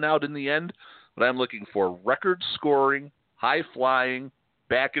might win out in the end. But I'm looking for record scoring, high flying,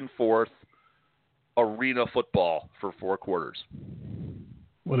 back and forth arena football for 4 quarters.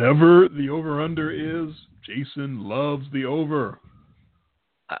 Whatever the over-under is, Jason loves the over.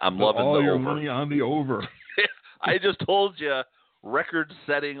 I'm loving all the your over. Money on the over. I just told you.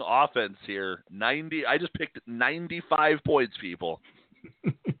 Record-setting offense here. I just picked 95 points, people.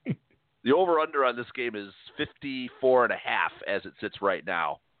 The over-under on this game is 54.5 as it sits right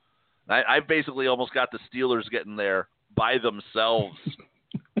now. I've basically almost got the Steelers getting there by themselves.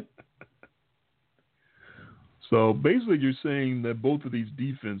 So basically you're saying that both of these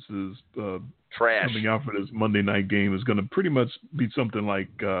defenses trash coming out for this Monday night game is going to pretty much be something like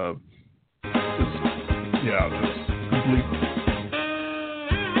just complete.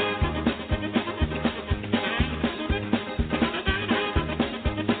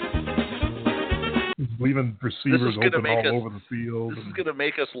 Leaving receivers open all over the field. This is going to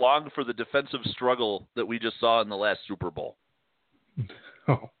make us long for the defensive struggle that we just saw in the last Super Bowl.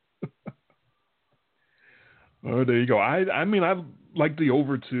 Oh, there you go. I mean, I like the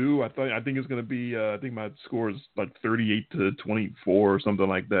over too. I think it's going to be. I think my score is like 38-24 or something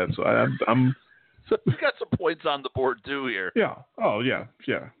like that. So I'm. So we got some points on the board too here. Yeah. Oh yeah.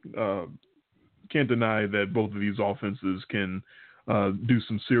 Can't deny that both of these offenses can do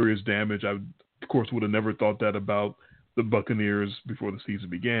some serious damage. I, of course, would have never thought that about the Buccaneers before the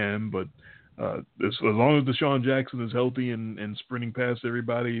season began, but as long as Deshaun Jackson is healthy and sprinting past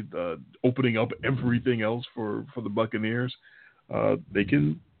everybody, opening up everything else for the Buccaneers, they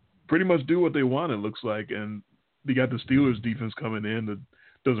can pretty much do what they want, it looks like. And they got the Steelers defense coming in that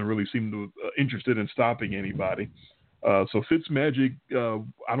doesn't really seem to interested in stopping anybody. So Fitzmagic,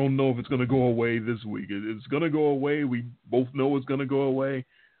 I don't know if it's going to go away this week. It's going to go away. We both know it's going to go away,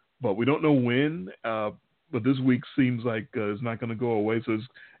 but we don't know when. But this week seems like it's not going to go away. So it's,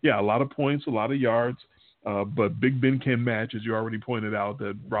 a lot of points, a lot of yards. But Big Ben can match, as you already pointed out,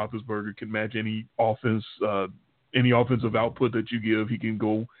 that Roethlisberger can match any offensive output that you give. He can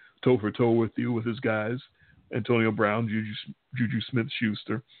go toe for toe with you with his guys, Antonio Brown, Juju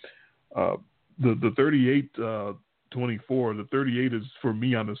Smith-Schuster. The 38-24, the 38 is for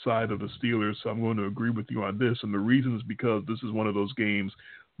me on the side of the Steelers, so I'm going to agree with you on this. And the reason is because this is one of those games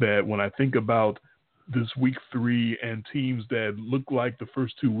that when I think about this week 3 and teams that look like the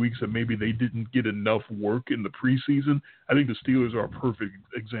first 2 weeks that maybe they didn't get enough work in the preseason, I think the Steelers are a perfect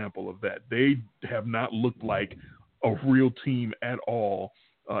example of that. They have not looked like a real team at all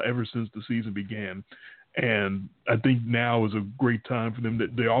ever since the season began. And I think now is a great time for them.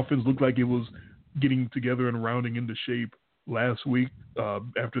 That the offense looked like it was getting together and rounding into shape last week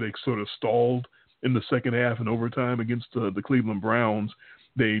after they sort of stalled in the second half and overtime against the Cleveland Browns.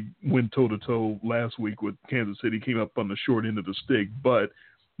 They went toe-to-toe last week with Kansas City, came up on the short end of the stick, but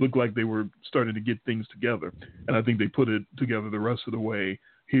looked like they were starting to get things together. And I think they put it together the rest of the way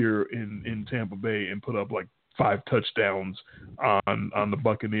here in Tampa Bay and put up like 5 touchdowns on the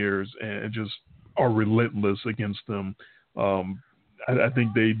Buccaneers and just are relentless against them. I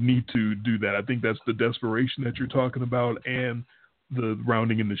think they need to do that. I think that's the desperation that you're talking about and the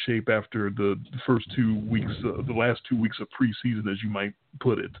rounding into shape after the first 2 weeks, the last 2 weeks of preseason, as you might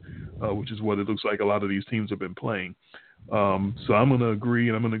put it, which is what it looks like a lot of these teams have been playing. So I'm going to agree,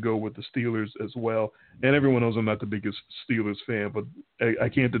 and I'm going to go with the Steelers as well. And everyone knows I'm not the biggest Steelers fan, but I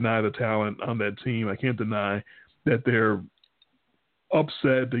can't deny the talent on that team. I can't deny that they're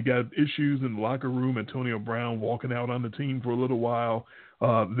upset. They got issues in the locker room. Antonio Brown walking out on the team for a little while.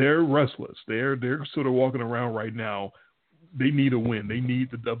 They're restless. They're sort of walking around right now. They need a win. They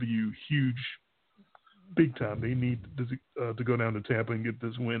need the W huge, big time. They need to go down to Tampa and get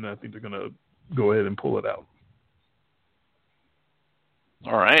this win. I think they're going to go ahead and pull it out.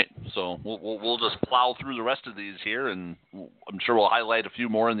 All right, so we'll just plow through the rest of these here, and I'm sure we'll highlight a few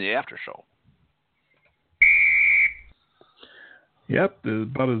more in the after show. Yep,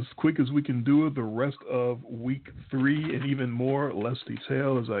 about as quick as we can do it. The rest of week 3 and even more, less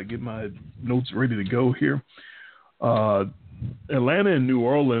detail as I get my notes ready to go here. Atlanta and New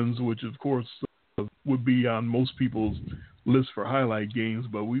Orleans, which of course would be on most people's list for highlight games,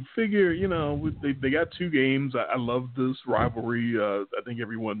 but we figure, they got 2 games. I love this rivalry. I think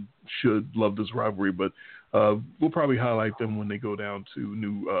everyone should love this rivalry, but we'll probably highlight them when they go down to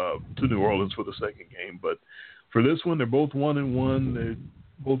New Orleans for the second game. But for this one, they're both 1-1. They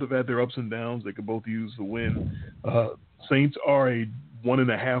both have had their ups and downs. They could both use the win. Saints are a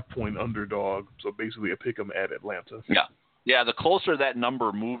 1.5 point underdog, so basically a pick 'em at Atlanta. Yeah. The closer that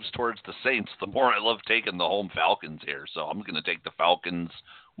number moves towards the Saints, the more I love taking the home Falcons here. So I'm going to take the Falcons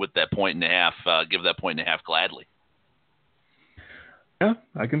with that 1.5. Give that 1.5 gladly. Yeah,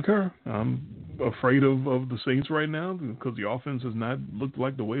 I concur. I'm afraid of the Saints right now because the offense has not looked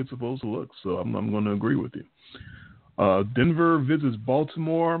like the way it's supposed to look. So I'm going to agree with you. Denver visits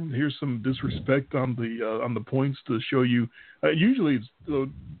Baltimore. Here's some disrespect on the points to show you. Usually it's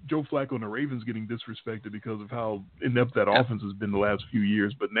Joe Flacco and the Ravens getting disrespected because of how inept that offense has been the last few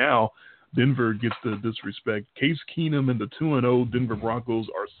years. But now Denver gets the disrespect. Case Keenum and the 2-0 Denver Broncos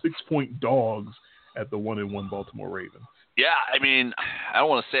are 6-point dogs at the 1-1 Baltimore Ravens. Yeah, I mean, I don't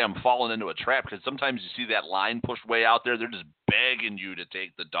want to say I'm falling into a trap because sometimes you see that line pushed way out there. They're just begging you to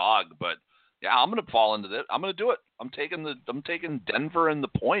take the dog, but yeah, I'm going to fall into that. I'm going to do it. I'm taking Denver and the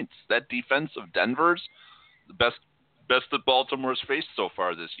points. That defense of Denver's the best that Baltimore's faced so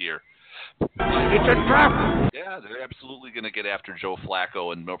far this year. It's a trap. Yeah, they're absolutely going to get after Joe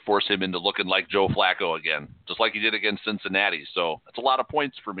Flacco and force him into looking like Joe Flacco again, just like he did against Cincinnati. So that's a lot of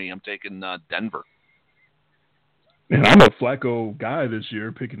points for me. I'm taking Denver. And I'm a Flacco guy this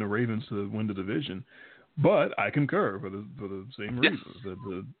year, picking the Ravens to win the division, but I concur for the same reasons. That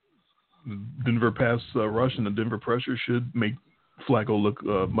the Denver pass rush and the Denver pressure should make Flacco look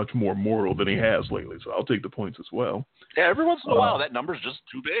much more mortal than he has lately. So I'll take the points as well. Yeah, every once in a while that number's just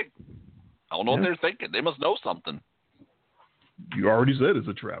too big. I don't know what they're thinking. They must know something. You already said it's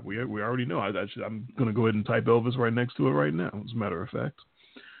a trap. We already know. I'm going to go ahead and type Elvis right next to it right now, as a matter of fact.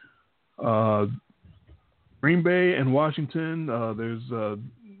 Green Bay and Washington, there's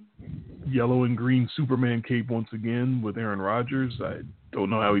yellow and green Superman cape once again with Aaron Rodgers. I don't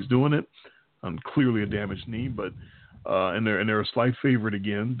know how he's doing it. Clearly a damaged knee, but and they're a slight favorite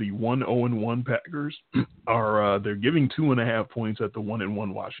again. The 1-0-1 Packers are they're giving 2.5 points at the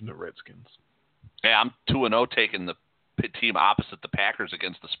 1-1 Washington Redskins. Yeah, I'm 2-0 taking the team opposite the Packers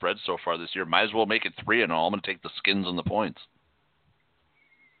against the spread so far this year. Might as well make it 3-0. I'm going to take the Skins and the points.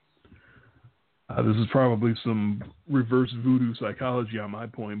 This is probably some reverse voodoo psychology on my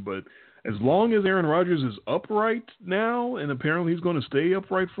point, but as long as Aaron Rodgers is upright now, and apparently he's going to stay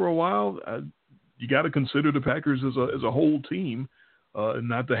upright for a while, you got to consider the Packers as a whole team, and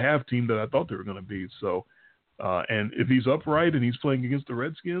not the half team that I thought they were going to be. So, and if he's upright and he's playing against the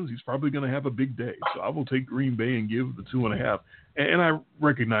Redskins, he's probably going to have a big day. So I will take Green Bay and give the 2.5. And I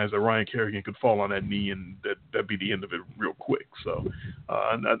recognize that Ryan Kerrigan could fall on that knee and that'd be the end of it real quick. So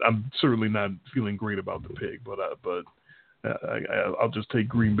I'm certainly not feeling great about the pick, but I'll just take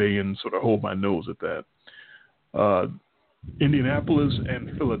Green Bay and sort of hold my nose at that. Indianapolis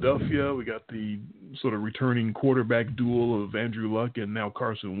and Philadelphia, we got the sort of returning quarterback duel of Andrew Luck and now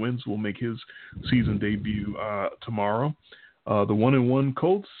Carson Wentz will make his season debut tomorrow. The 1-1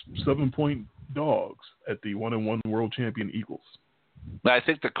 Colts, 7-point dogs at the 1-1 world champion Eagles. I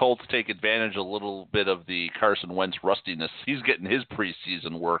think the Colts take advantage a little bit of the Carson Wentz rustiness. He's getting his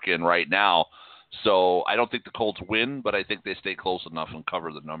preseason work in right now. So I don't think the Colts win, but I think they stay close enough and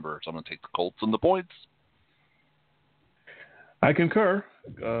cover the number. So I'm going to take the Colts and the points. I concur.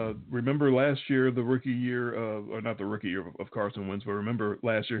 Remember last year, the rookie year, or not the rookie year of Carson Wentz, but remember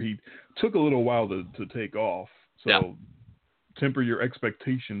last year he took a little while to take off. So temper your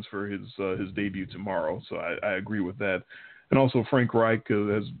expectations for his debut tomorrow. So I agree with that. And also Frank Reich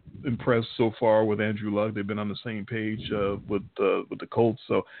has impressed so far with Andrew Luck. They've been on the same page with the Colts.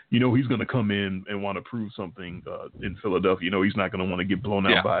 So he's going to come in and want to prove something in Philadelphia. He's not going to want to get blown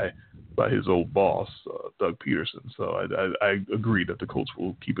out by his old boss, Doug Peterson. So I agree that the Colts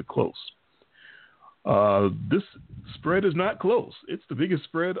will keep it close. This spread is not close. It's the biggest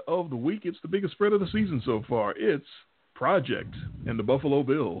spread of the week. It's the biggest spread of the season so far. It's Project and the Buffalo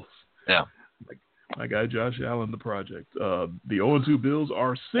Bills. Yeah. My guy Josh Allen, the Project. The 0-2 Bills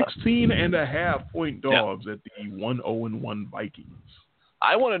are 16.5-point dogs at the 1-0-1 Vikings.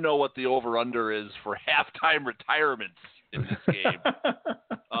 I want to know what the over-under is for halftime retirements in this game.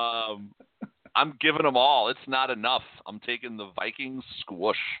 I'm giving them all. It's not enough. I'm taking the Vikings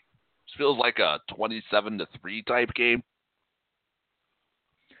squish. This feels like a 27-3 type game.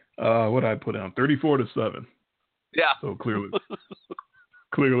 What did I put down? 34-7. Yeah. So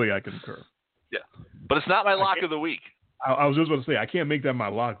clearly I concur. Yeah, but it's not my lock of the week. I was just about to say, I can't make that my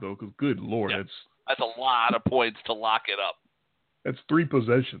lock, though, because good Lord. That's a lot of points to lock it up. That's 3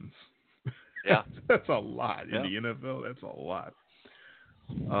 possessions. Yeah. That's a lot in the NFL. That's a lot.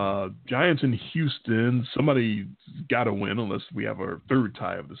 Giants in Houston. Somebody got to win unless we have our third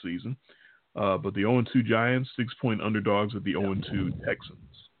tie of the season. But the 0-2 Giants, 6-point underdogs at the 0-2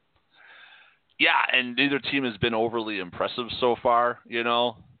 Texans. Yeah, and neither team has been overly impressive so far,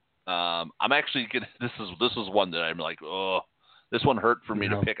 I'm actually going to – this is one that I'm like, oh, this one hurt for me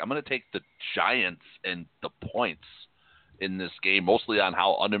to pick. I'm going to take the Giants and the points in this game, mostly on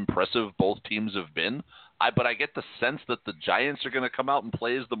how unimpressive both teams have been. But I get the sense that the Giants are going to come out and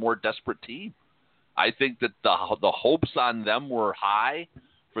play as the more desperate team. I think that the hopes on them were high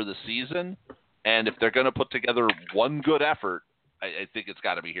for the season, and if they're going to put together one good effort, I think it's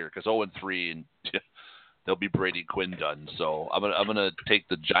got to be here because 0-3 and they'll be Brady Quinn done. So I'm gonna take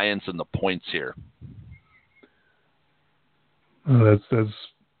the Giants and the points here. That's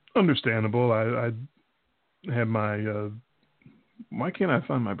understandable. I had my. Why can't I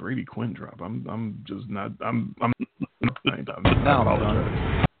find my Brady Quinn drop? I'm just not. I'm now I'm done.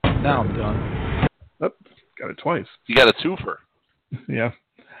 Now I'm done. Oh, got it twice. You got a twofer. Yeah.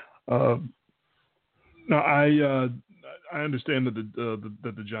 No, I understand that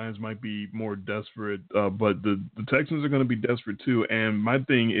the Giants might be more desperate, but the Texans are going to be desperate too. And my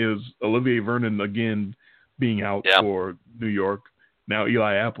thing is Olivier Vernon again being out for New York. Now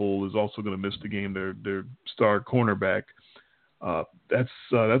Eli Apple is also going to miss the game. Their star cornerback. That's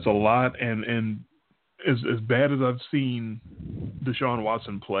a lot. And as bad as I've seen Deshaun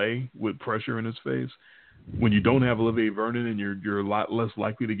Watson play with pressure in his face, when you don't have Olivier Vernon and you're a lot less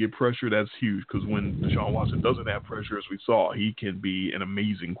likely to get pressure, that's huge because when Deshaun Watson doesn't have pressure, as we saw, he can be an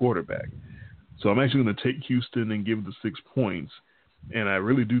amazing quarterback. So I'm actually going to take Houston and give the 6 points. And I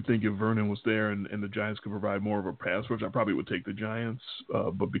really do think if Vernon was there and the Giants could provide more of a pass rush, I probably would take the Giants.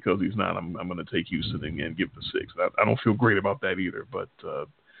 But because he's not, I'm going to take Houston and give the 6. I don't feel great about that either. But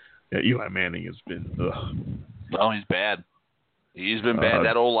Eli Manning has been No, he's bad. He's been bad.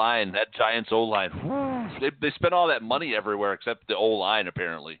 That O-line, that Giants O-line, they spent all that money everywhere except the O-line,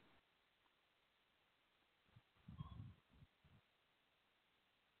 apparently.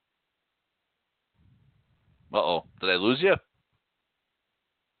 Uh-oh. Did I lose you?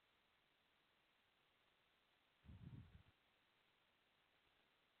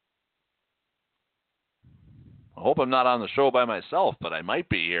 I hope I'm not on the show by myself, but I might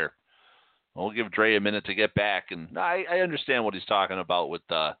be here. We'll give Dre a minute to get back. And I understand what he's talking about with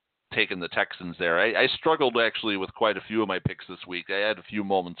the taking the Texans there. I struggled actually with quite a few of my picks this week. I had a few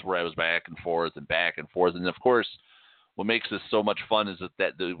moments where I was back and forth. And of course, what makes this so much fun is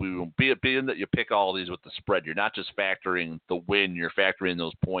that we will being that you pick all these with the spread. You're not just factoring the win, you're factoring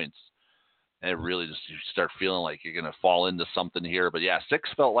those points. And it really just, you start feeling like you're going to fall into something here. But yeah, 6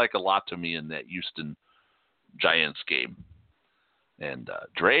 felt like a lot to me in that Houston Giants game. And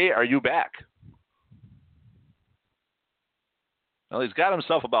Dre, are you back? Well, he's got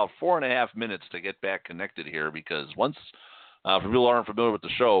himself about 4.5 minutes to get back connected here, because once, for people who aren't familiar with the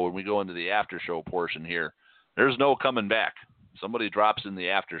show, when we go into the after show portion here, there's no coming back. Somebody drops in the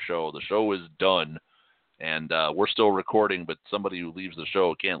after show, the show is done, and we're still recording, but somebody who leaves the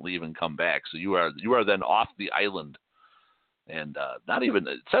show can't leave and come back. So you are then off the island, and not even,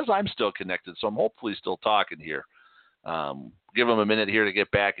 it says I'm still connected, so I'm hopefully still talking here. Give them a minute here to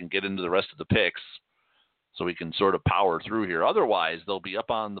get back and get into the rest of the picks, so we can sort of power through here. Otherwise, they'll be up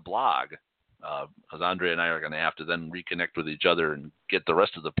on the blog, because Andre and I are going to have to then reconnect with each other and get the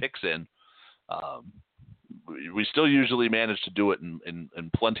rest of the picks in. We still usually manage to do it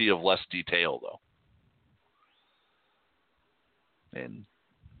in plenty of less detail, though. And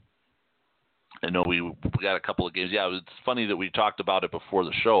I know we got a couple of games. Yeah, it's funny that we talked about it before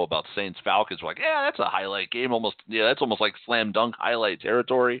the show about Saints Falcons. We're like, yeah, that's a highlight game. That's almost like slam dunk highlight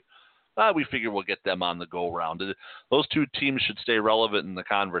territory. We figure we'll get them on the go round. Those two teams should stay relevant in the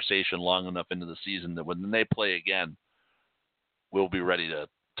conversation long enough into the season that when they play again, we'll be ready to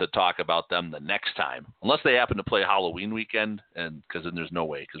talk about them the next time, unless they happen to play Halloween weekend, and because then there's no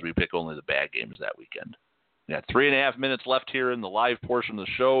way, because we pick only the bad games that weekend. Yeah, 3.5 minutes left here in the live portion of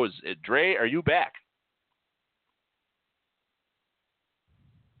the show. Dre, are you back?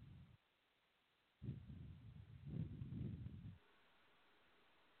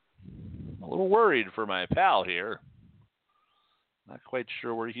 I'm a little worried for my pal here. Not quite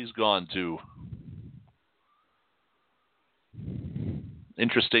sure where he's gone to.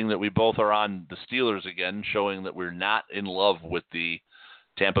 Interesting that we both are on the Steelers again, showing that we're not in love with the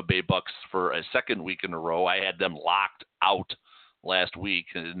Tampa Bay Bucs for a second week in a row. I had them locked out last week.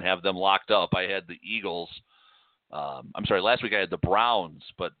 I didn't have them locked up. I had the Eagles. Last week I had the Browns,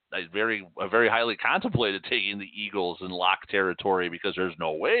 but I very highly contemplated taking the Eagles in lock territory, because there's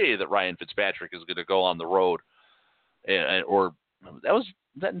no way that Ryan Fitzpatrick is going to go on the road. Or was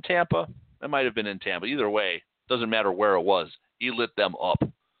that in Tampa? That might have been in Tampa. Either way, doesn't matter where it was. He lit them up. I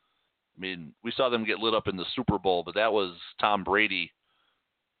mean, we saw them get lit up in the Super Bowl, but that was Tom Brady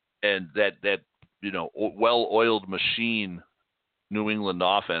and that well-oiled machine New England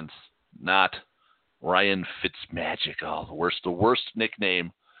offense, not Ryan Fitzmagic. Oh, the worst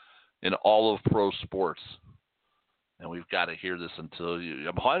nickname in all of pro sports. And we've got to hear this until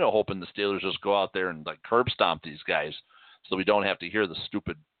I'm kind of hoping the Steelers just go out there and like curb stomp these guys, so we don't have to hear the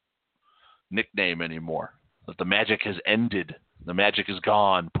stupid nickname anymore. That the magic has ended. The magic is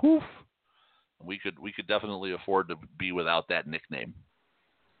gone. Poof. We could definitely afford to be without that nickname.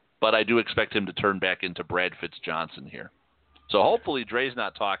 But I do expect him to turn back into Brad Fitzjohnson here. So hopefully Dre's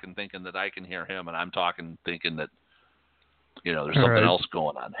not talking thinking that I can hear him, and I'm talking thinking that, there's something else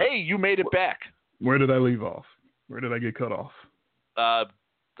going on. Hey, you made it back. Where did I leave off? Where did I get cut off? I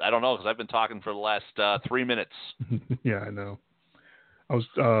don't know, because I've been talking for the last 3 minutes. Yeah, I know. I was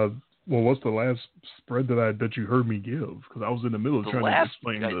what's the last spread that you heard me give? Because I was in the middle of trying to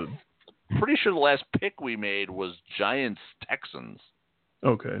explain I'm pretty sure the last pick we made was Giants-Texans.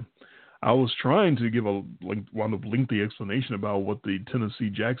 Okay. I was trying to give a lengthy explanation about what the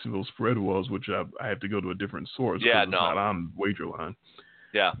Tennessee-Jacksonville spread was, which I have to go to a different source. Yeah, it's not on Wagerline.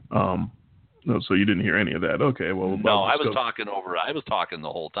 Yeah. No, so you didn't hear any of that. Okay, well. No, I was talking the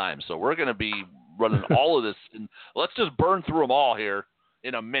whole time. So we're going to be running all of this. Let's just burn through them all here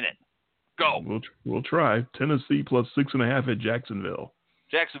in a minute. Go. We'll try. Tennessee plus 6.5 at Jacksonville.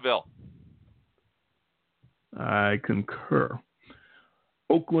 Jacksonville. I concur.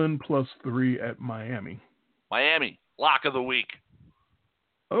 Oakland plus 3 at Miami. Miami, lock of the week.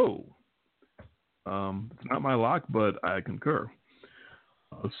 Oh. It's not my lock, but I concur.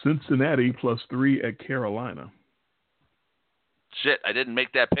 Cincinnati plus 3 at Carolina. Shit, I didn't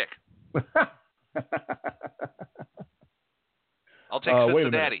make that pick. I'll take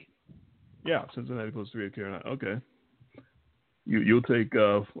Cincinnati. Yeah, Cincinnati plus 3 at Carolina. Okay. You'll take,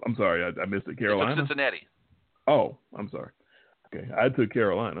 I'm sorry, I missed it. Carolina? Cincinnati. Oh, I'm sorry. Okay, I took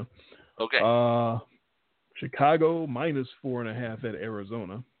Carolina. Okay. Chicago minus 4.5 at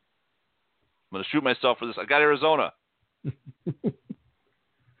Arizona. I'm going to shoot myself for this. I got Arizona.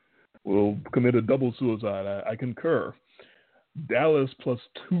 We'll commit a double suicide. I concur. Dallas plus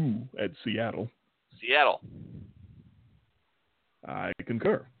 2 at Seattle. Seattle. I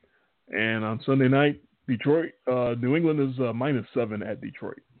concur. And on Sunday night, Detroit, New England is -7 at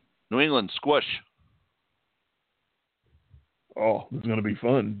Detroit. New England, squish. Oh, this is going to be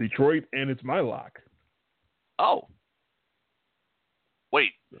fun. Detroit, and it's my lock. Oh.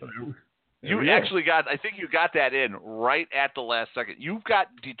 Wait. You actually got, I think you got that in right at the last second. You've got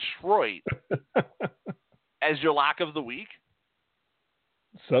Detroit as your lock of the week?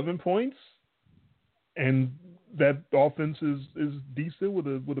 7 points, and that offense is decent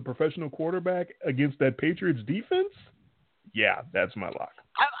with a professional quarterback against that Patriots defense. Yeah, that's my lock.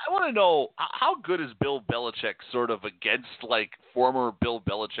 I want to know, how good is Bill Belichick sort of against like former Bill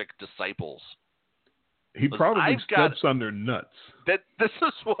Belichick disciples? He probably steps on their nuts. This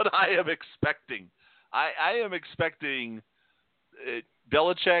is what I am expecting. I am expecting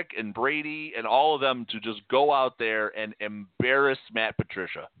Belichick and Brady and all of them to just go out there and embarrass Matt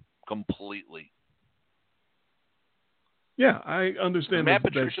Patricia completely. Yeah, I understand Matt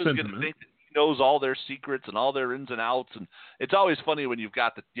that Patricia's going to think that he knows all their secrets and all their ins and outs, and it's always funny when you've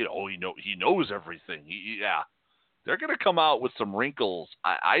got he knows everything. They're going to come out with some wrinkles.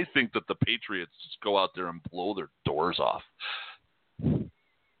 I think that the Patriots just go out there and blow their doors off.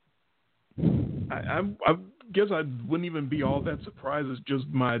 I guess I wouldn't even be all that surprised. It's just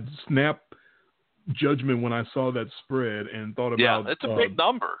my snap judgment when I saw that spread and thought about it's a big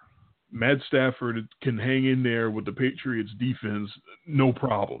number. Matt Stafford can hang in there with the Patriots defense, no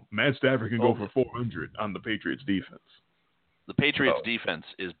problem. Matt Stafford can go for 400 on the Patriots defense. The Patriots defense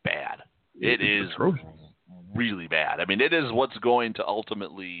is bad. It is atrocious. Really bad. I mean, it is what's going to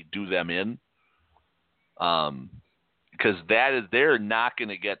ultimately do them in. Because they're not going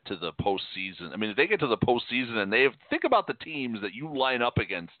to get to the postseason. I mean, if they get to the postseason and think about the teams that you line up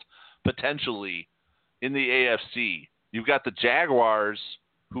against potentially in the AFC. You've got the Jaguars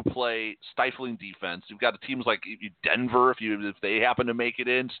who play stifling defense. You've got the teams like Denver if they happen to make it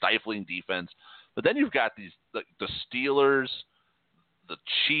in, stifling defense. But then you've got the Steelers, the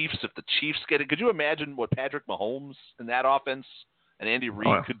Chiefs. If the Chiefs get it, could you imagine what Patrick Mahomes in that offense and Andy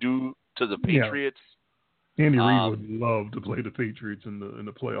Reid could do to the Patriots? Yeah. Andy Reid would love to play the Patriots in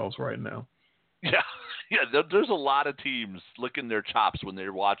the playoffs right now. Yeah. There's a lot of teams licking their chops when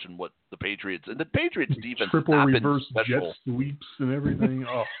they're watching what the Patriots and the Patriots defense triple has not reverse been special. jet sweeps and everything.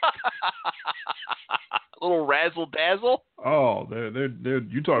 Oh, a little razzle dazzle. Oh, they're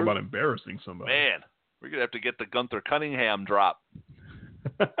you talk about embarrassing somebody. Man, we're gonna have to get the Gunther Cunningham drop.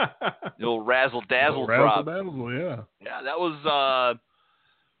 The old razzle dazzle drop. Razzle dazzle, yeah. Yeah, that was.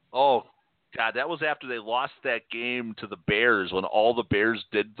 Oh God, that was after they lost that game to the Bears when all the Bears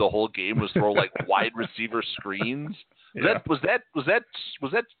did the whole game was throw like wide receiver screens. Was that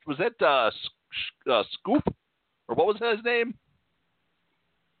Scoop, or what was his name?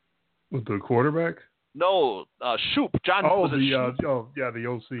 With the quarterback? No, Shoop. John. Oh, was the OC.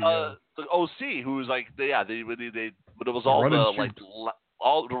 The OC, who was like, but it was all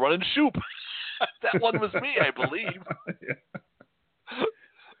all the run and Shoop. That one was me, I believe. Yeah.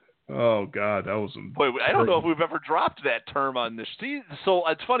 Oh God, that was some. Wait, I don't know if we've ever dropped that term on this. See, so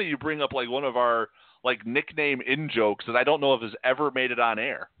it's funny you bring up like one of our like nickname in jokes that I don't know if has ever made it on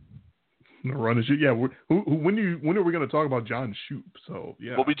air. The run and shoot. Yeah. When are we going to talk about John Shoop? So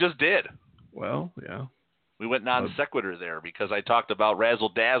yeah. Well, we just did. Well, yeah. We went non sequitur there because I talked about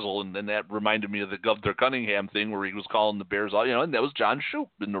razzle dazzle, and then that reminded me of the Gunther Cunningham thing where he was calling the Bears all, and that was John Shoop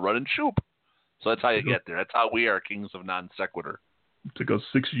in the run and Shoop. So that's how you get there. That's how we are kings of non sequitur. It took us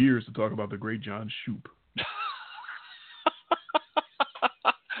 6 years to talk about the great John Shoop.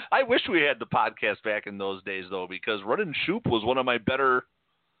 I wish we had the podcast back in those days, though, because run and Shoop was one of my better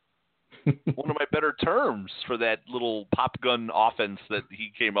terms for that little pop gun offense that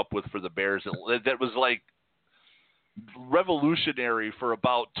he came up with for the Bears. That was like revolutionary for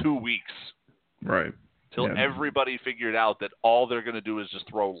about 2 weeks. Right. Till everybody figured out that all they're going to do is just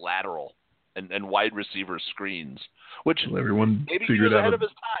throw lateral and wide receiver screens, which everyone maybe he was ahead of his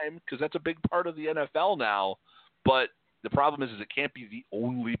time because that's a big part of the NFL now. But the problem is it can't be the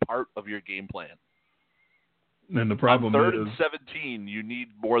only part of your game plan. And the problem on 3rd and 17, you need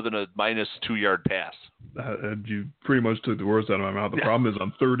more than a -2 yard pass. You pretty much took the words out of my mouth. The problem is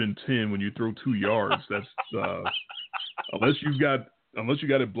on 3rd and 10 when you throw 2 yards. That's unless you got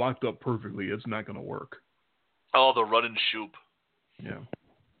it blocked up perfectly, it's not going to work. Oh, the run and Shoop. Yeah.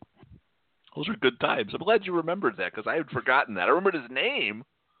 Those are good times. I'm glad you remembered that because I had forgotten that. I remembered his name.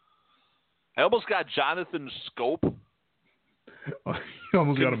 I almost got Jonathan Scope. You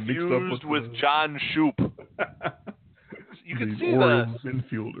almost got him mixed up with John Shoop. You can see Orioles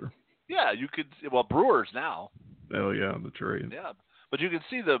infielder. Yeah, you could. Well, Brewers now. Oh yeah, the trade. Yeah, but you can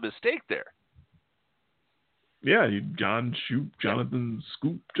see the mistake there. Yeah, John Shoop, Jonathan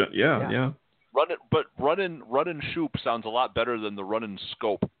Scoop. Yeah. Run and Shoop sounds a lot better than the run and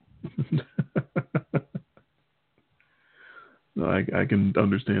Scope. No, I can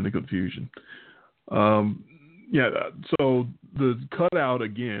understand the confusion. So the cutout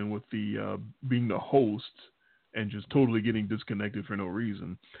again with the being the host and just totally getting disconnected for no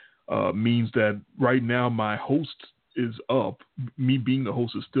reason means that right now my host is up. Me being the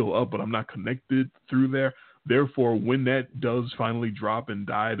host is still up, but I'm not connected through there. Therefore, when that does finally drop and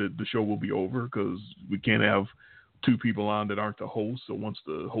die, the show will be over because we can't have two people on that aren't the host. So once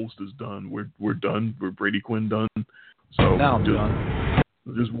the host is done, we're done. We're Brady Quinn done. So now I'm done.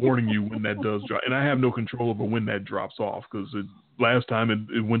 Just warning you when that does drop. And I have no control over when that drops off because last time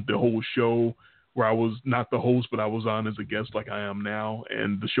it went the whole show where I was not the host, but I was on as a guest like I am now.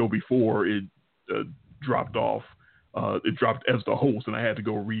 And the show before it dropped off. It dropped as the host, and I had to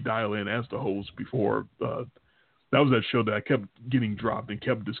go redial in as the host before. That was that show that I kept getting dropped and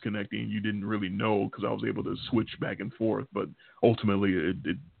kept disconnecting. You didn't really know because I was able to switch back and forth, but ultimately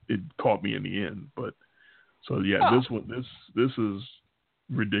it caught me in the end. But so this is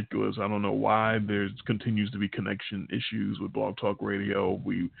ridiculous. I don't know why there continues to be connection issues with Blog Talk Radio.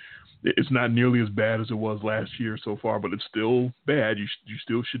 It's not nearly as bad as it was last year so far, but it's still bad. You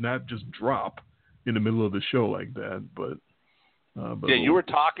still should not just drop in the middle of the show like that. But you were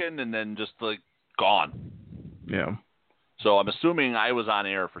talking and then just like gone. Yeah. So I'm assuming I was on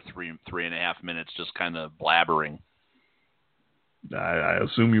air for 3.5 minutes, just kind of blabbering. I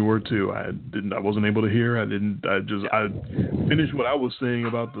assume you were too. I wasn't able to hear. I finished what I was saying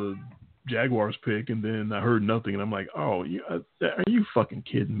about the Jaguars pick, and then I heard nothing, and I'm like, oh, are you fucking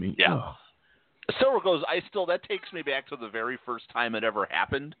kidding me? Yeah. Oh. So it goes. That takes me back to the very first time it ever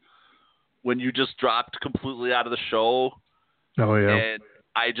happened, when you just dropped completely out of the show. Oh yeah. And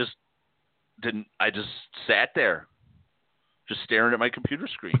I just didn't. I just sat there, just staring at my computer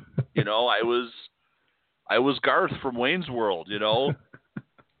screen. I was Garth from Wayne's World, if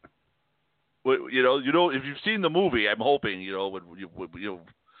you've seen the movie, I'm hoping, when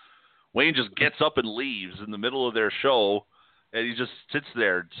Wayne just gets up and leaves in the middle of their show, and he just sits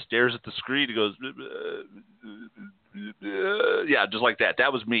there, stares at the screen, he goes, yeah, just like that.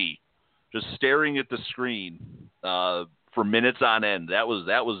 That was me, just staring at the screen for minutes on end. That was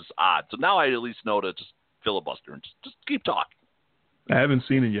odd. So now I at least know to just filibuster and just keep talking. I haven't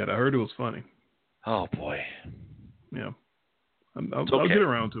seen it yet. I heard it was funny. Oh, boy. Yeah. I'll get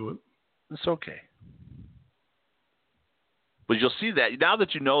around to it. It's okay. But you'll see that. Now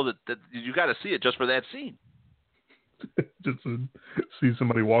that you know that you got to see it just for that scene. Just to see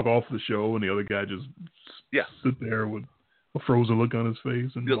somebody walk off the show and the other guy just sit there with a frozen look on his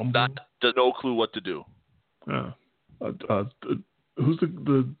face. And no clue what to do. Who's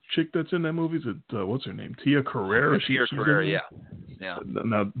the chick that's in that movie? Is it, what's her name? Tia Carrere? Tia Carrere, yeah.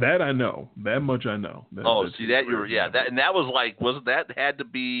 Now that I know. That much I know. That was like, wasn't that had to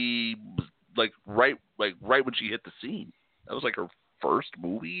be like right when she hit the scene? That was like her first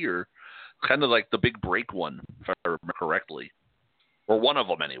movie, or kind of like the big break one, if I remember correctly, or one of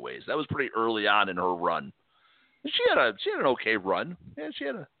them, anyways. That was pretty early on in her run. She had an okay run. Yeah, she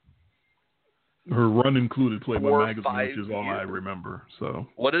had a. Her run included Playboy magazine, which is all years. I remember. So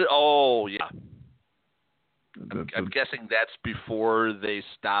what did? Oh yeah. I'm guessing that's before they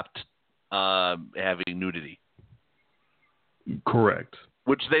stopped having nudity. Correct.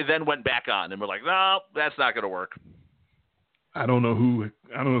 Which they then went back on and were like, no, that's not going to work. I don't know who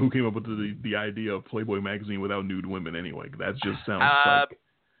came up with the idea of Playboy magazine without nude women. Anyway, that just sounds like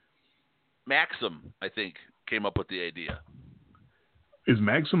Maxim, I think, came up with the idea. Is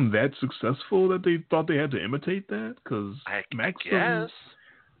Maxim that successful that they thought they had to imitate that? Because Maxim, I guess.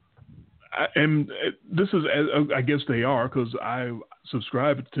 And this is, I guess they are, because I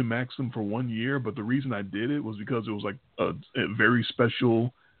subscribed to Maxim for 1 year, but the reason I did it was because it was like a very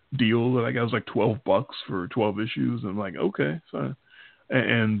special deal that I got. It was like $12 for 12 issues, and I'm like, okay, fine,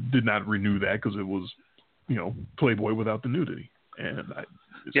 and did not renew that because it was, Playboy without the nudity, and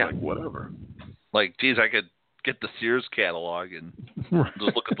it's like whatever. Like, geez, I could get the Sears catalog and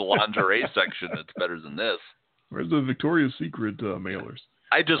just look at the lingerie section. It's better than this. Where's the Victoria's Secret mailers?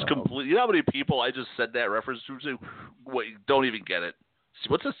 I just completely. You know how many people I just said that reference to? Say, wait, don't even get it.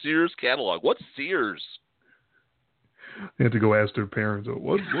 What's a Sears catalog? What's Sears? They had to go ask their parents.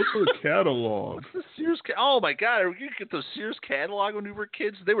 What's a catalog? What's the Sears? Oh my God! You get the Sears catalog when we were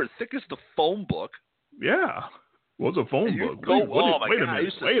kids. They were thick as the phone book. Yeah. What's a phone book? Wait a minute. I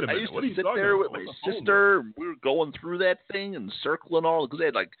used to sit there with my sister. We were going through that thing and circling all, because they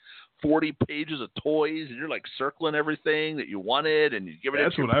had like 40 pages of toys, and you're like circling everything that you wanted, and you give it.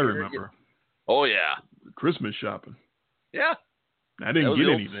 That's what I remember. Oh, yeah. Christmas shopping. Yeah. I didn't get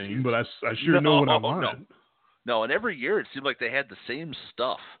anything, but I sure know what I wanted. No, and every year it seemed like they had the same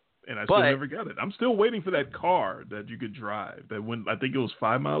stuff. And I still never got it. I'm still waiting for that car that you could drive. That when I think it was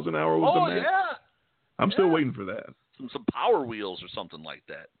 5 miles an hour was the max. Yeah. I'm still waiting for that. Some Power Wheels or something like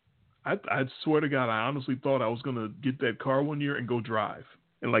that. I swear to God, I honestly thought I was going to get that car one year and go drive.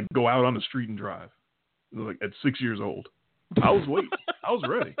 And, like, go out on the street and drive. Like, at 6 years old. I was waiting. I was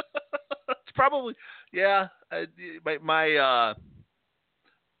ready. It's probably, yeah.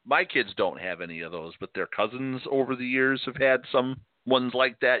 My kids don't have any of those, but their cousins over the years have had some ones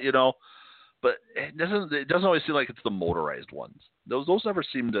like that, you know. But it doesn't always seem like it's the motorized ones. Those never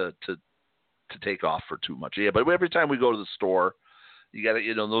seem to take off for too much. Yeah, but every time we go to the store, you got to,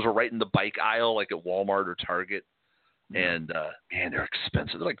 you know, those are right in the bike aisle, like at Walmart or Target, and man, they're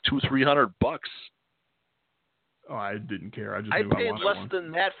expensive. They're like $200-300. Oh, I didn't care. I paid less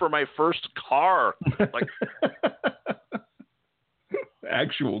than that for my first car. Like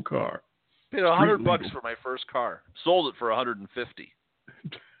actual car. Paid $100 for my first car. Sold it for $150.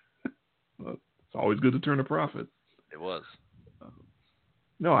 Well, it's always good to turn a profit. It was.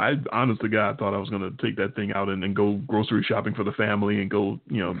 No, I honest to God thought I was going to take that thing out and go grocery shopping for the family and go,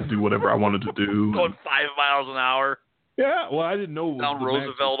 you know, do whatever I wanted to do. Going 5 miles an hour. Yeah, well, I didn't know. Down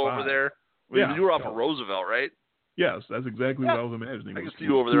Roosevelt over there. Yeah, you were off of Roosevelt, right? Yes, that's exactly what I was imagining. I can see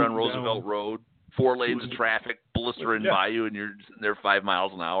you over there on Roosevelt Road, 4 lanes of traffic blistering by you, and you're sitting there 5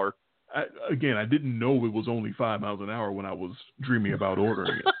 miles an hour. I didn't know it was only 5 miles an hour when I was dreaming about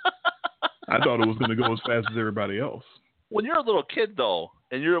ordering it. I thought it was going to go as fast as everybody else. When you're a little kid, though,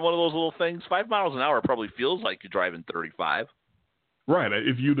 and you're in one of those little things, 5 miles an hour probably feels like you're driving 35. Right.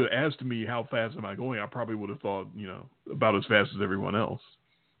 If you'd have asked me how fast am I going, I probably would have thought, you know, about as fast as everyone else.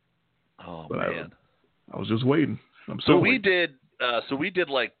 Oh, but man. I was just waiting. We did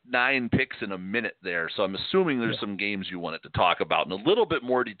like 9 picks in a minute there, so I'm assuming there's some games you wanted to talk about in a little bit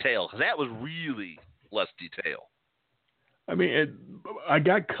more detail, because that was really less detail. I mean, I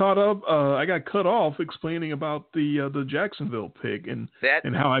got caught up. I got cut off explaining about the Jacksonville pick and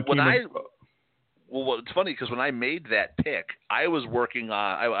how I came. Well, it's funny because when I made that pick, I was working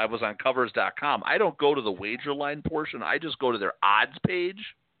on. I was on covers.com. I don't go to the wager line portion. I just go to their odds page.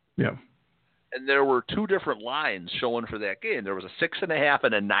 Yeah. And there were 2 different lines showing for that game. There was a 6.5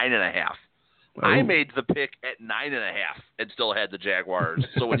 and a 9.5. Oh. I made the pick at 9.5 and still had the Jaguars.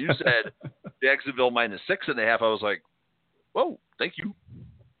 So when you said Jacksonville minus 6.5, I was like, whoa, thank you.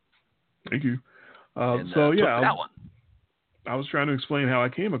 Thank you. That one. I was trying to explain how I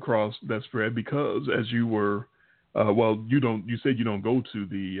came across that spread because as you were, you said you don't go to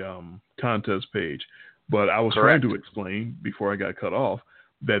the contest page, but I was trying to explain before I got cut off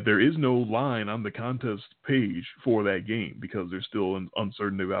that there is no line on the contest page for that game because there's still an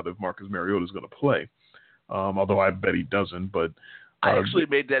uncertainty about if Marcus Mariota is going to play. Although I bet he doesn't, but I actually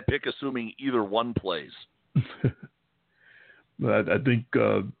made that pick assuming either one plays. I think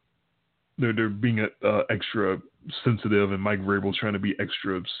they're being extra sensitive, and Mike Vrabel's trying to be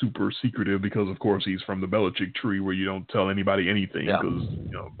extra super secretive because, of course, he's from the Belichick tree where you don't tell anybody anything because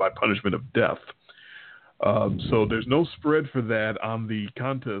by punishment of death. So there's no spread for that on the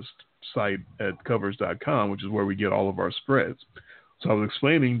contest site at covers.com, which is where we get all of our spreads. So I was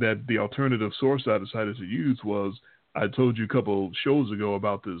explaining that the alternative source I decided to use was I told you a couple shows ago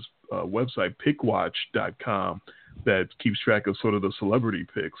about this website, pickwatch.com, that keeps track of sort of the celebrity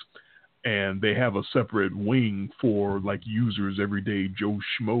picks. And they have a separate wing for like users, everyday Joe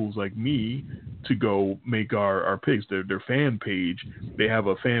Schmoes like me, to go make our picks. Their fan page, they have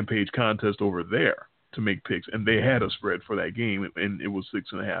a fan page contest over there to make picks, and they had a spread for that game, and it was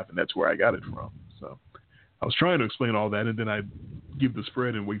 6.5, and that's where I got it from. So I was trying to explain all that, and then I give the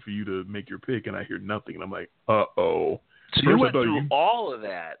spread and wait for you to make your pick, and I hear nothing, and I'm like, uh-oh. So you went through all of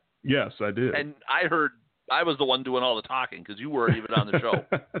that. Yes, I did. And I heard I was the one doing all the talking because you weren't even on the show.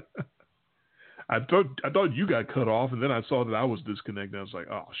 I thought you got cut off, and then I saw that I was disconnected. I was like,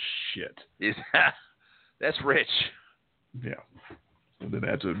 oh, shit. That's rich. Yeah. And then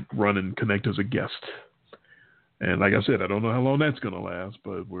I had to run and connect as a guest. And like I said, I don't know how long that's going to last,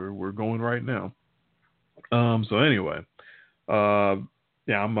 but we're going right now. So anyway,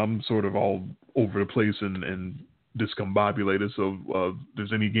 I'm sort of all over the place and discombobulated. So if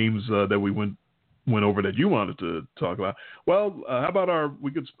there's any games that we went over that you wanted to talk about. Well, how about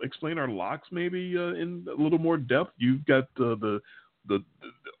we could explain our locks maybe in a little more depth. You've got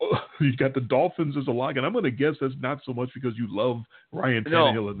you've got the Dolphins as a lock, and I'm going to guess that's not so much because you love Ryan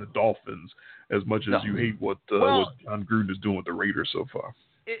Tannehill and the Dolphins as much as you hate what John Gruden is doing with the Raiders so far.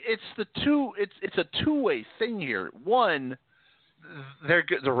 It's a two-way thing here. One, they're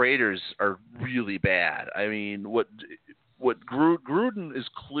good. The Raiders are really bad. I mean, what Gruden is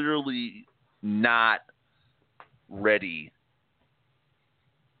clearly not ready.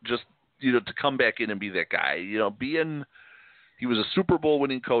 Just to come back in and be that guy. He was a Super Bowl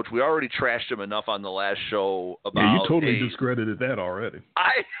winning coach. We already trashed him enough on the last show about. Yeah, you totally discredited that already.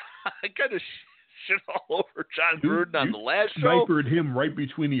 I kind of shit all over John Gruden on the last show. Snipered him right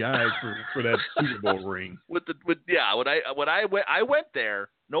between the eyes for that Super Bowl ring. When I went there,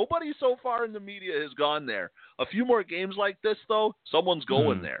 nobody so far in the media has gone there. A few more games like this though, someone's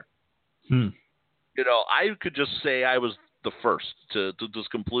going there. I could just say I was the first to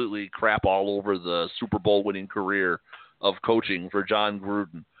just completely crap all over the Super Bowl winning career of coaching for John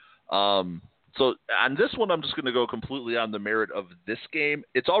Gruden. So on this one, I'm just going to go completely on the merit of this game.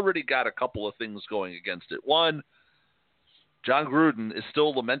 It's already got a couple of things going against it. One, John Gruden is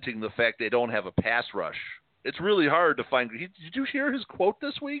still lamenting the fact they don't have a pass rush. It's really hard to find. Did you hear his quote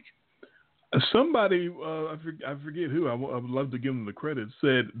this week? Somebody, I forget who, I would love to give him the credit,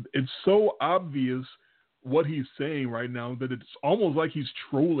 said it's so obvious what he's saying right now that it's almost like he's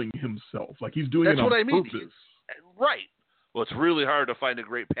trolling himself. Like he's doing it on purpose. Right. Well, it's really hard to find a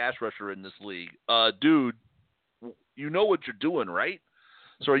great pass rusher in this league. Dude, you know what you're doing, right?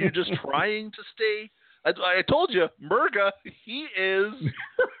 So are you just trying to stay? I told you, Murga, he is.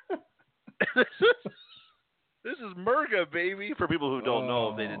 This is Murga, baby. For people who don't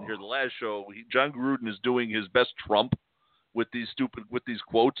know, if they didn't hear the last show, John Gruden is doing his best Trump with these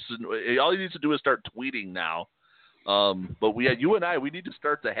quotes, and all he needs to do is start tweeting now. But you and I, we need to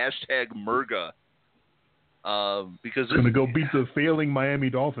start the hashtag Murga. Because it's going to go beat the failing Miami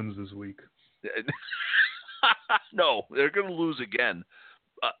Dolphins this week. No, they're going to lose again.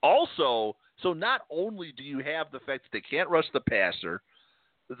 Also, so not only do you have the fact that they can't rush the passer,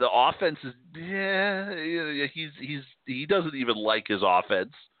 the offense is he doesn't even like his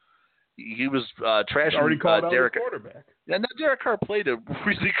offense. He was trashing already called Derek out the quarterback. And Derek Carr played a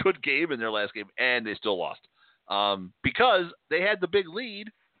really good game in their last game, and they still lost because they had the big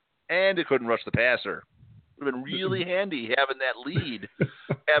lead and they couldn't rush the passer. It would have been really handy having that lead,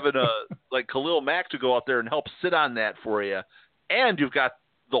 having like Khalil Mack to go out there and help sit on that for you, and you've got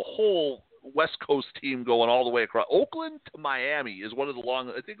the whole West Coast team going all the way across. Oakland to Miami is one of the long.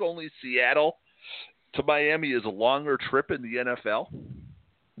 I think only Seattle to Miami is a longer trip in the NFL.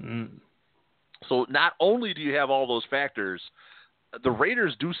 So not only do you have all those factors, the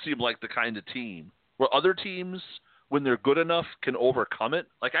Raiders do seem like the kind of team where other teams, when they're good enough, can overcome it.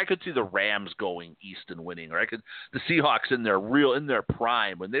 Like I could see the Rams going east and winning, or the Seahawks in their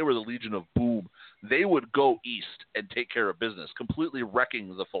prime when they were the Legion of Boom, they would go east and take care of business, completely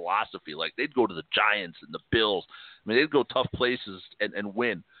wrecking the philosophy. Like they'd go to the Giants and the Bills. I mean, they'd go tough places and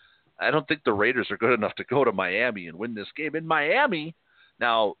win. I don't think the Raiders are good enough to go to Miami and win this game. In Miami,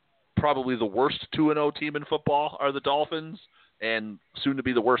 now probably the worst 2-0 team in football are the Dolphins, and soon to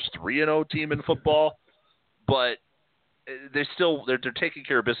be the worst 3-0 team in football. But they're taking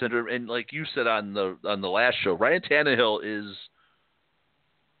care of business, and like you said on the last show, Ryan Tannehill is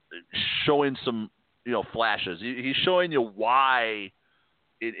showing some flashes. He's showing you why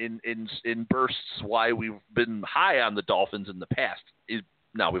in bursts why we've been high on the Dolphins in the past.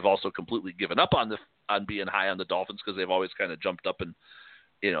 Now we've also completely given up on being high on the Dolphins because they've always kind of jumped up and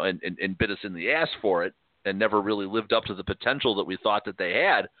bit us in the ass for it and never really lived up to the potential that we thought that they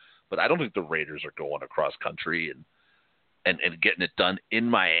had. But I don't think the Raiders are going across country and getting it done in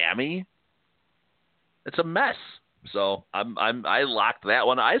Miami. It's a mess. So I locked that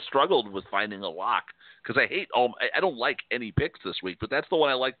one. I struggled with finding a lock because I don't like any picks this week, but that's the one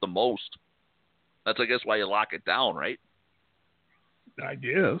I like the most. That's, I guess, why you lock it down, right? I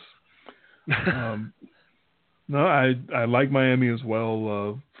guess. No, I like Miami as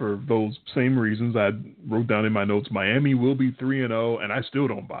well for those same reasons. I wrote down in my notes Miami will be 3-0, and I still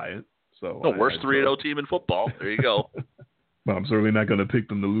don't buy it. So the worst 3-0 team in football. There you go. Well, I'm certainly not going to pick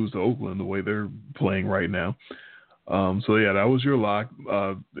them to lose to Oakland the way they're playing right now. So yeah, that was your lock.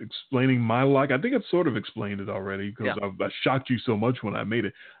 Explaining my lock, I think I've sort of explained it already because I shocked you so much when I made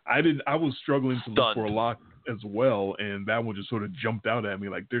it. I was struggling to look for a lock as well, and that one just sort of jumped out at me.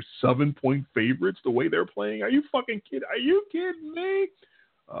 Like they're 7-point favorites the way they're playing. Are you fucking kidding? Are you kidding me?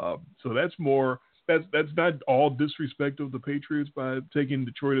 So that's more. That's not all disrespect of the Patriots by taking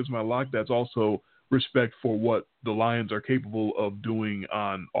Detroit as my lock. That's also respect for what the Lions are capable of doing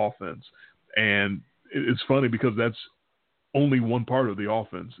on offense. And it's funny because that's only one part of the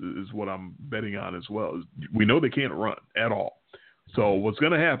offense is what I'm betting on as well. We know they can't run at all. So what's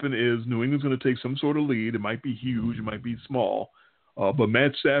going to happen is New England's going to take some sort of lead. It might be huge. It might be small. But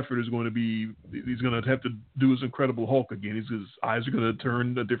Matt Stafford is going to he's going to have to do his Incredible Hulk again. His eyes are going to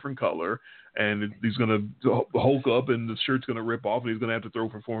turn a different color, and he's going to Hulk up, and the shirt's going to rip off, and he's going to have to throw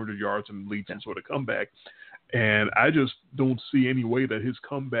for 400 yards and lead some sort of comeback. And I just don't see any way that his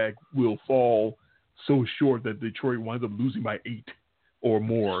comeback will fall so short that Detroit winds up losing by 8 or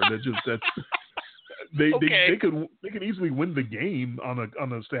more. They could easily win the game on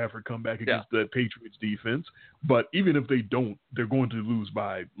a Stafford comeback against the Patriots defense, but even if they don't, they're going to lose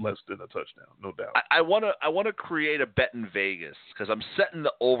by less than a touchdown, no doubt. I want to create a bet in Vegas because I'm setting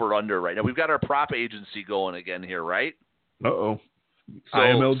the over under right now. We've got our prop agency going again here, right? So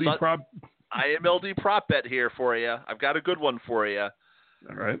IMLD prop bet here for you. I've got a good one for you.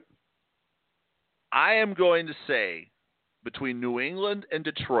 All right. I am going to say between New England and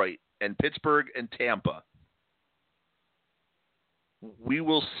Detroit and Pittsburgh and Tampa, we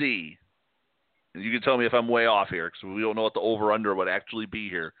will see. And you can tell me if I'm way off here because we don't know what the over-under would actually be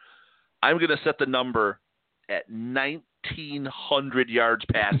here. I'm going to set the number at 1,900 yards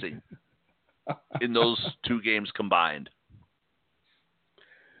passing in those two games combined.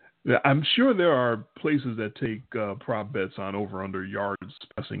 I'm sure there are places that take prop bets on over-under yards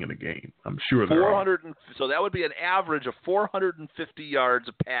passing in a game. I'm sure there are. So that would be an average of 450 yards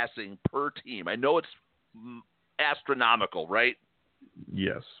of passing per team. I know it's astronomical, right?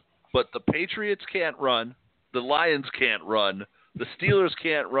 Yes. But the Patriots can't run, the Lions can't run, the Steelers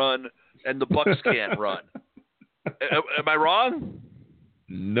can't run, and the Bucs can't run. Am I wrong?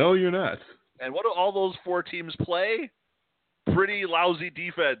 No, you're not. And what do all those four teams play? Pretty lousy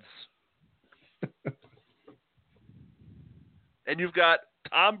defense. And you've got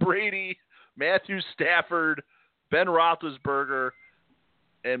Tom Brady, Matthew Stafford, Ben Roethlisberger,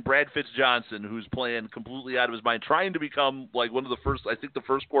 and Brad Fitzjohnson, who's playing completely out of his mind, trying to become like one of the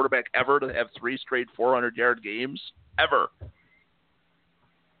first quarterback ever to have 3 straight 400-yard games ever.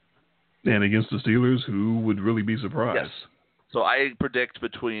 And against the Steelers, who would really be surprised? Yes. So I predict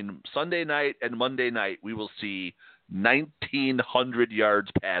between Sunday night and Monday night, we will see 1,900 yards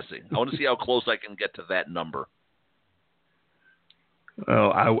passing. I want to see how close I can get to that number.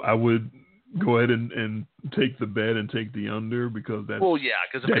 Well, I would go ahead and take the bet and take the under because that's. Well, yeah,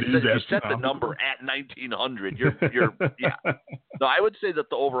 because if you set the number at 1,900, you're yeah. No, I would say that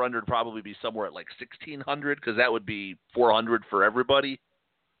the over-under would probably be somewhere at like 1,600 because that would be 400 for everybody.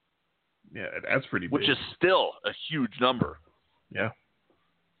 Yeah, that's pretty big. Which is still a huge number. Yeah.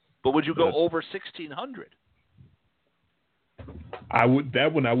 But would you go over 1,600? I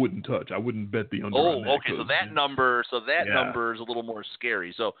wouldn't touch. I wouldn't bet the under. Oh, okay. So that number is a little more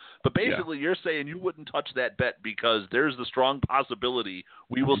scary. So, but basically, you're saying you wouldn't touch that bet because there's the strong possibility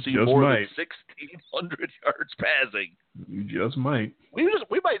we will see more than 1,600 yards passing. You just might. We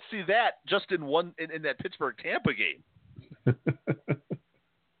might see that just in that Pittsburgh Tampa game.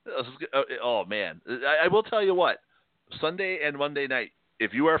 Oh man, I will tell you what. Sunday and Monday night,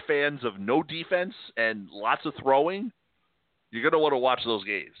 if you are fans of no defense and lots of throwing, you're going to want to watch those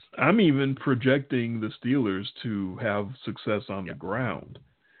games. I'm even projecting the Steelers to have success on the ground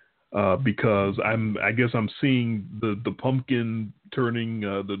because I guess I'm seeing the pumpkin turning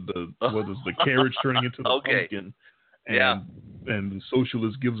the carriage turning into the pumpkin, and the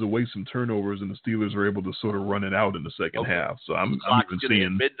socialist gives away some turnovers, and the Steelers are able to sort of run it out in the second half. So I'm even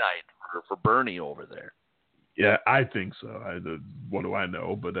seeing midnight for Bernie over there. Yeah, I think so. What do I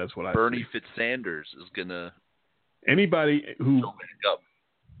know? But that's what Bernie Fitzsanders is gonna. Anybody who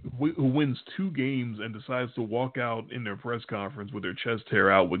wins 2 games and decides to walk out in their press conference with their chest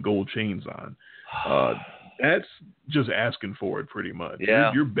hair out with gold chains on, that's just asking for it pretty much.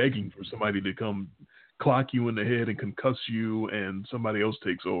 Yeah. You're begging for somebody to come clock you in the head and concuss you, and somebody else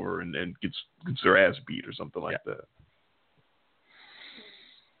takes over and gets their ass beat or something like that.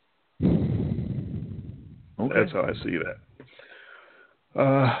 Okay. That's how I see that.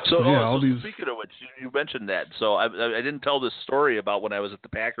 Speaking of which, you mentioned that. So I didn't tell this story about when I was at the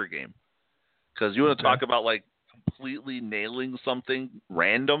Packer game because you want to talk about like completely nailing something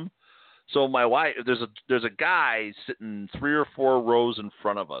random. So my wife, there's a guy sitting 3 or 4 rows in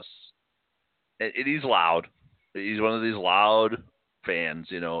front of us, and he's loud. He's one of these loud fans,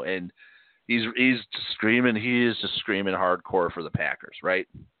 and he's just screaming. He is just screaming hardcore for the Packers, right?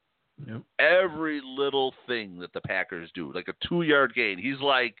 Yep. Every little thing that the Packers do, like a 2-yard gain, he's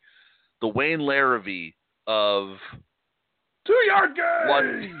like the Wayne Larrivee of 2-yard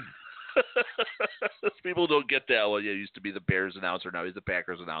gain. People don't get that. Well, yeah, he used to be the Bears announcer. Now he's the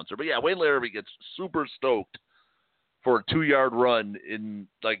Packers announcer. But yeah, Wayne Larrivee gets super stoked for a 2-yard run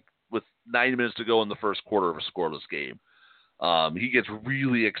with 9 minutes to go in the first quarter of a scoreless game. He gets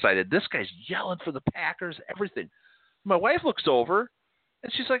really excited. This guy's yelling for the Packers, everything. My wife looks over,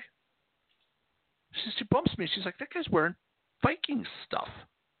 and she's like, she bumps me. She's like, that guy's wearing Vikings stuff.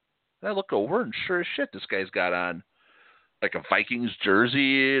 And I look over, and sure as shit, this guy's got on like a Vikings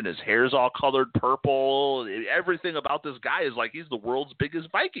jersey, and his hair's all colored purple. Everything about this guy is like he's the world's biggest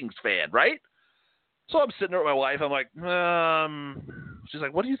Vikings fan, right? So I'm sitting there with my wife. I'm like, she's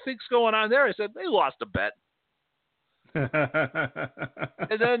like, what do you think's going on there? I said, they lost a bet.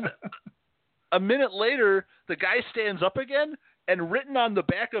 And then a minute later, the guy stands up again, and written on the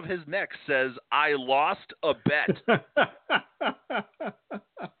back of his neck says, I lost a bet.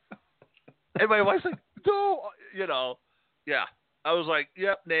 And my wife's like, no, yeah. I was like,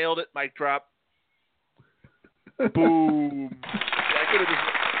 yep, nailed it, mic drop. Boom. I could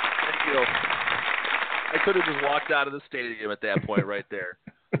have just walked out of the stadium at that point right there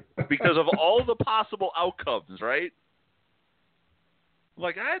because of all the possible outcomes, right? I'm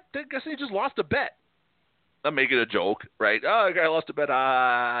like, I guess he just lost a bet. I'm making a joke, right? Oh, the guy lost a bet.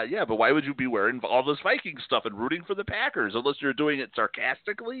 Yeah, but why would you be wearing all this Viking stuff and rooting for the Packers unless you're doing it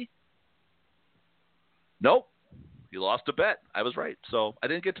sarcastically? Nope. You lost a bet. I was right. So I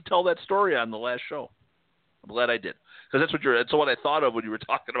didn't get to tell that story on the last show. I'm glad I did. Because that's what I thought of when you were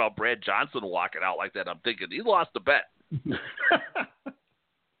talking about Brad Johnson walking out like that. I'm thinking, he lost a bet.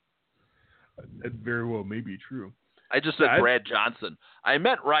 That very well may be true. I just said Brad Johnson. I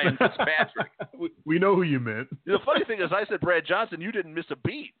meant Ryan Fitzpatrick. We know who you meant. The funny thing is I said Brad Johnson. You didn't miss a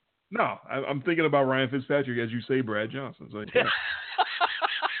beat. No, I'm thinking about Ryan Fitzpatrick as you say Brad Johnson. So, yeah.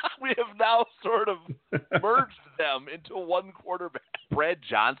 We have now sort of merged them into one quarterback. Brad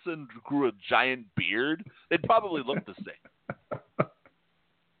Johnson grew a giant beard. They'd probably look the same.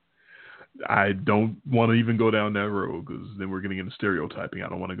 I don't want to even go down that road because then we're getting into stereotyping. I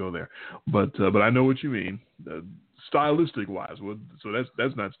don't want to go there. But I know what you mean. Stylistic wise, so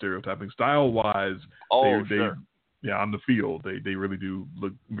that's not stereotyping. Style wise, sure. Yeah, on the field, they really do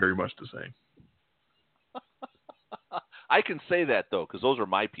look very much the same. I can say that though, because those are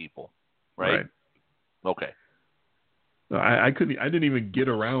my people, right? Okay. I didn't even get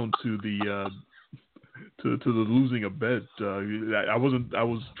around to the to the losing a bet. I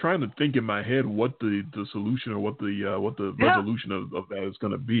was trying to think in my head what the solution or what the resolution of that is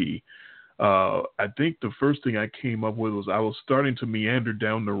going to be. I think the first thing I came up with was I was starting to meander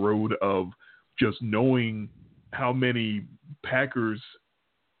down the road of just knowing how many Packers.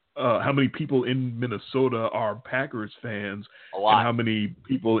 How many people in Minnesota are Packers fans, a lot. And how many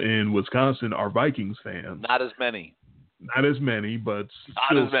people in Wisconsin are Vikings fans? Not as many. Not as many, but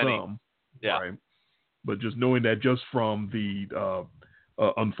still some. Yeah. Right? But just knowing that just from the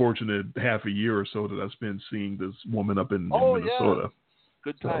unfortunate half a year or so that I spent seeing this woman up in Minnesota. Yeah.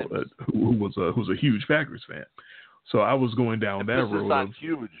 Good times. Who was a huge Packers fan. So I was going down that road. Not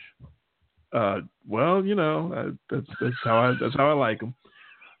huge. Well, that's how I like them.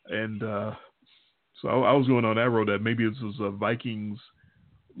 And so I was going on that road that maybe this was a Vikings,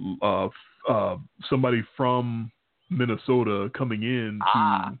 somebody from Minnesota coming in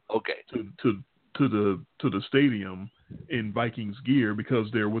to the stadium in Vikings gear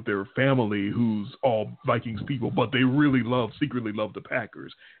because they're with their family who's all Vikings people, but they really secretly love the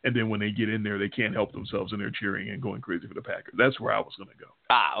Packers. And then when they get in there, they can't help themselves and they're cheering and going crazy for the Packers. That's where I was going to go.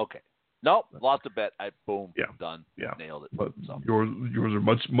 Okay. Nope, lost a bet. Done. Yeah. Nailed it. But yours are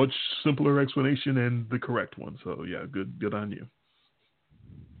much simpler explanation and the correct one. So yeah, good on you.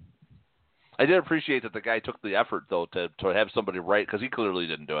 I did appreciate that the guy took the effort though to have somebody write because he clearly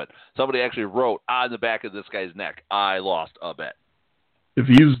didn't do it. Somebody actually wrote on the back of this guy's neck, "I lost a bet." If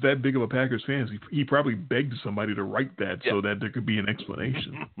he's that big of a Packers fan, he probably begged somebody to write that so that there could be an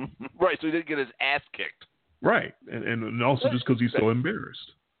explanation. Right, so he didn't get his ass kicked. Right, and also just because he's so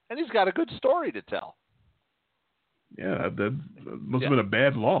embarrassed. And he's got a good story to tell. Yeah, that must have been a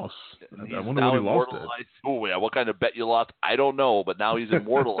bad loss. I wonder what he lost at. Oh, yeah, what kind of bet you lost? I don't know, but now he's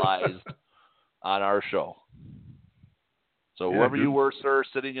immortalized on our show. So whoever you were, sir,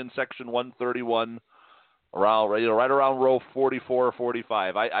 sitting in section 131, right around row 44 or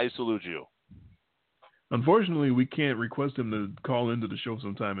 45, I salute you. Unfortunately, we can't request him to call into the show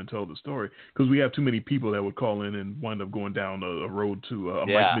sometime and tell the story because we have too many people that would call in and wind up going down a road to a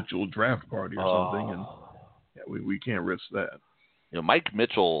Mike Mitchell draft party or something, and we can't risk that. Mike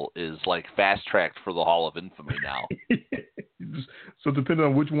Mitchell is like fast tracked for the Hall of Infamy now. So depending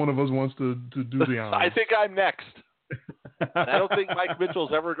on which one of us wants to do the honors. I think I'm next. I don't think Mike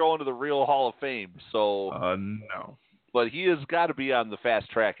Mitchell's ever going to the real Hall of Fame. So no. But he has got to be on the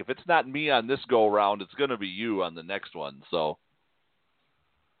fast track. If it's not me on this go-round, it's going to be you on the next one. So,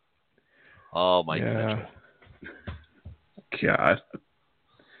 Mike Mitchell. God.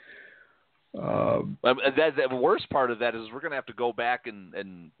 The worst part of that is we're going to have to go back and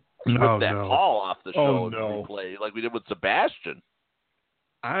rip that call off the show and replay like we did with Sebastian.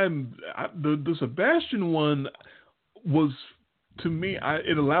 The Sebastian one was, to me,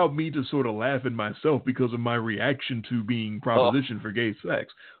 it allowed me to sort of laugh at myself because of my reaction to being propositioned for gay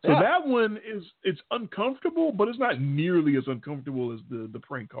sex. So that one it's uncomfortable, but it's not nearly as uncomfortable as the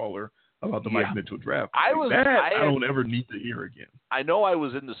prank caller about the Mike Mitchell draft. I don't ever need to hear again. I know I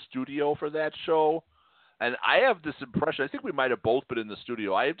was in the studio for that show, and I have this impression, I think we might have both been in the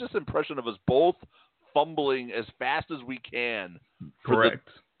studio. I have this impression of us both fumbling as fast as we can. Correct.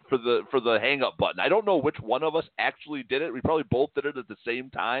 For the hang-up button. I don't know which one of us actually did it. We probably both did it at the same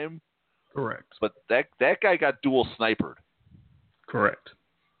time. Correct. But that guy got dual snipered. Correct.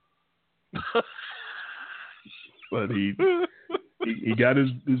 But he got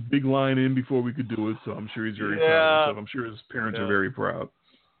his big line in before we could do it, so I'm sure he's very proud of himself. I'm sure his parents are very proud.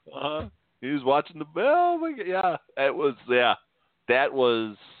 He was watching the bell. That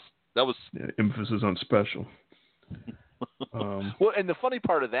was emphasis on special. Well, and the funny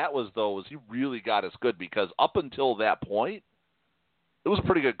part of that was he really got us good because up until that point, it was a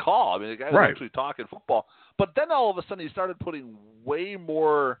pretty good call. I mean, the guy was actually talking football. But then all of a sudden he started putting way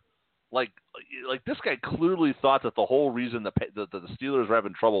more, like this guy clearly thought that the whole reason the Steelers were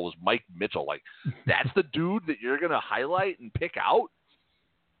having trouble was Mike Mitchell. Like, that's the dude that you're going to highlight and pick out?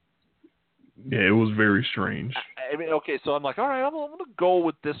 Yeah, it was very strange. I mean, okay, so I'm like, all right, I'm going to go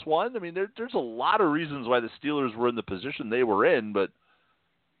with this one. I mean, there's a lot of reasons why the Steelers were in the position they were in, but,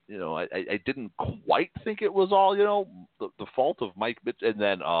 I didn't quite think it was all, the fault of Mike Mitchell. And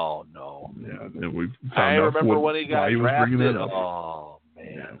then, oh, no. Yeah, and we found I remember when he got drafted. Oh,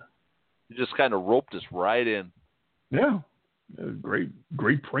 man. Yeah. He just kind of roped us right in. Yeah.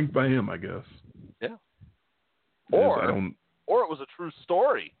 Great prank by him, I guess. Yeah. Or it was a true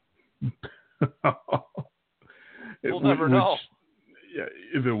story. We'll never know. Yeah,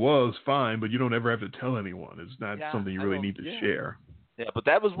 if it was, fine, but you don't ever have to tell anyone. It's not something you really need to share. Yeah, but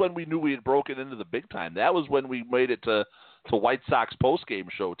that was when we knew we had broken into the big time. That was when we made it to White Sox postgame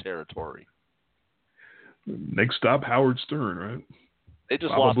show territory. Next stop, Howard Stern, right? They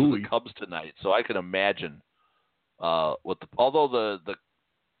just lost to the Cubs tonight, so I can imagine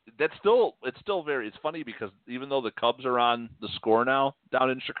it's funny because even though the Cubs are on the Score now down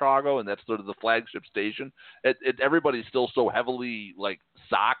in Chicago, and that's sort of the flagship station, everybody's still so heavily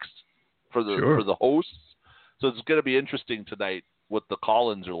Soxed for the hosts. So it's going to be interesting tonight what the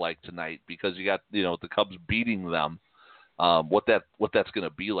call-ins are like tonight because you got the Cubs beating them. What that's going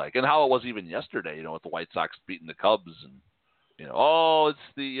to be like, and how it was even yesterday. With the White Sox beating the Cubs, and it's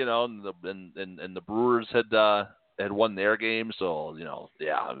and the Brewers had won their game, so it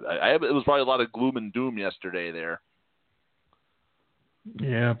was probably a lot of gloom and doom yesterday there.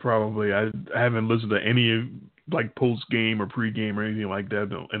 Yeah, probably. I haven't listened to any post game or pre game or anything like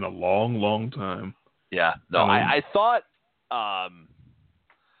that in a long, long time. Yeah, no, I thought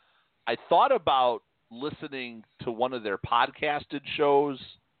about listening to one of their podcasted shows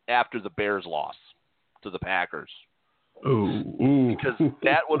after the Bears loss to the Packers. Ooh. Because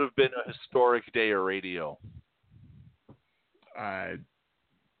that would have been a historic day of radio. I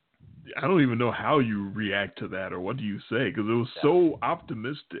don't even know how you react to that or what do you say because it was so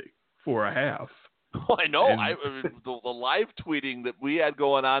optimistic for a half. Oh, I know. The live tweeting that we had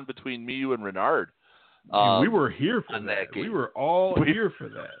going on between me, you, and Renard. We were here for that. We were all here for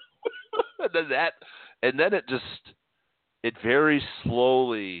that. and then it very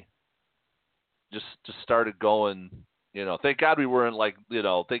slowly just started going. Thank God we weren't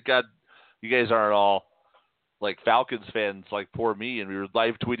thank God you guys aren't all Falcons fans like poor me, and we were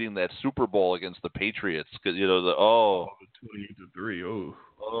live tweeting that Super Bowl against the Patriots because the 28-3.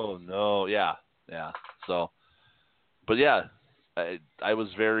 Oh no, yeah. So, but yeah, I was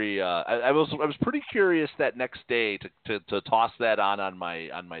very I was pretty curious that next day to toss that on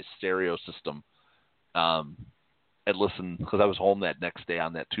my stereo system, and listen because I was home that next day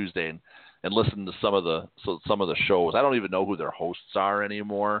on that Tuesday and listen to some of the shows. I don't even know who their hosts are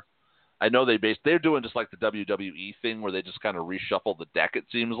anymore. I know they're doing just like the WWE thing where they just kind of reshuffle the deck, it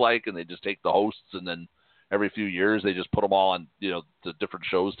seems like, and they just take the hosts and then every few years they just put them all on, the different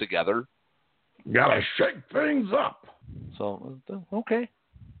shows together. Gotta shake things up. So, okay.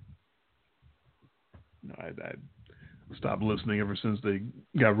 No, I stopped listening ever since they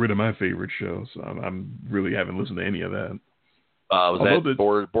got rid of my favorite show, so I'm really haven't listened to any of that. Was that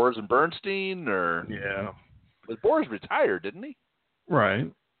Boris and Bernstein, or? Yeah. But Boris retired, didn't he? Right.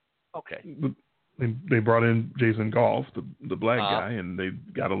 Okay. They brought in Jason Goff, the black guy, and they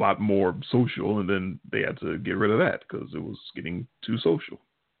got a lot more social, and then they had to get rid of that because it was getting too social.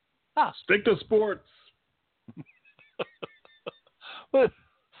 Stick to sports.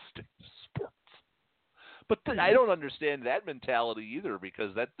 Stick to sports. But I don't understand that mentality either,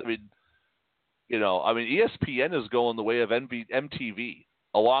 because ESPN is going the way of MTV,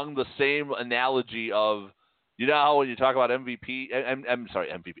 along the same analogy of, how when you talk about MTV,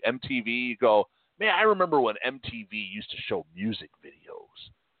 you go, man, I remember when MTV used to show music videos.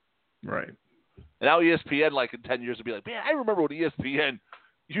 Right. And now ESPN, like in 10 years, will be like, man, I remember when ESPN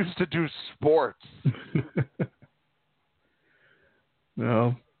used to do sports.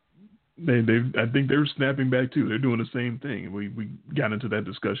 Well, I think they're snapping back too. They're doing the same thing. We got into that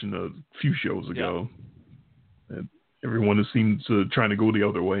discussion a few shows ago. Yeah. And everyone seems to trying to go the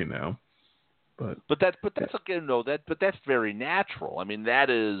other way now. But that's again, but that's very natural. I mean, that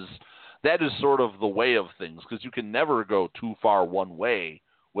is sort of the way of things, because you can never go too far one way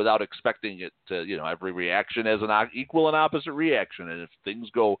without expecting it to, every reaction has an equal and opposite reaction. And if things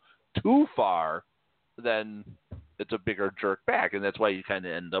go too far, then it's a bigger jerk back. And that's why you kind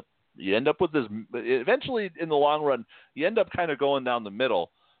of end up with this, eventually in the long run, you end up kind of going down the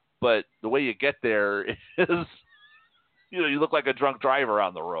middle. But the way you get there is, you look like a drunk driver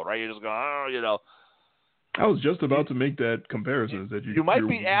on the road, right? You just go, I was just about to make that comparison. That you might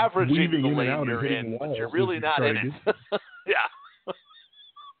be averaging the lane you're in, but you're really not in it. Yeah.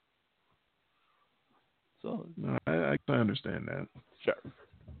 So I understand that. Sure.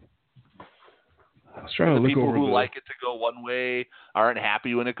 I was trying to look over people who like it to go one way aren't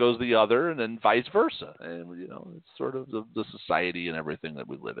happy when it goes the other, and then vice versa. And it's sort of the society and everything that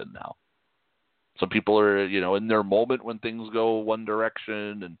we live in now. Some people are, in their moment when things go one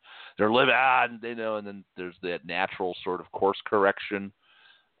direction, and they're living on, and then there's that natural sort of course correction,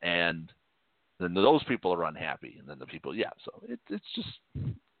 and then those people are unhappy, and then the people, so it's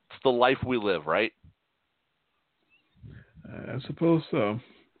the life we live, right? I suppose so.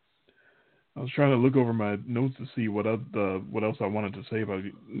 I was trying to look over my notes to see what else I wanted to say about,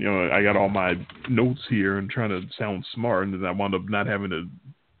 I got all my notes here and trying to sound smart, and then I wound up not having to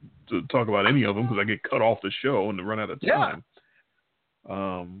talk about any of them because I get cut off the show and run out of time.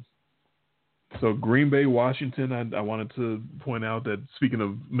 Yeah. So Green Bay, Washington, I wanted to point out that, speaking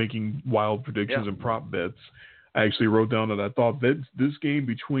of making wild predictions and prop bets, I actually wrote down that I thought that this game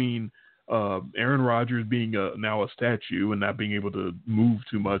between Aaron Rodgers being now a statue and not being able to move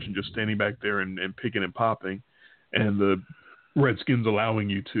too much and just standing back there and picking and popping, and the Redskins allowing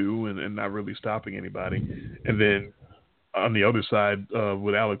you to and not really stopping anybody. And then on the other side,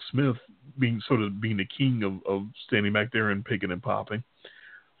 with Alex Smith being the king of standing back there and picking and popping,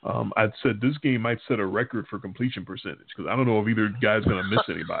 I'd said this game might set a record for completion percentage, because I don't know if either guy's going to miss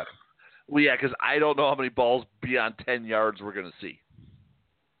anybody. Well, yeah, because I don't know how many balls beyond 10 yards we're going to see.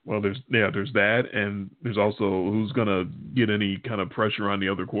 Well, there's that, and there's also who's going to get any kind of pressure on the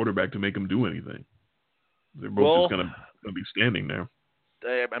other quarterback to make him do anything. They're both just going to be standing there.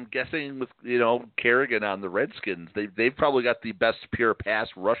 I'm guessing with Kerrigan on the Redskins, they've probably got the best pure pass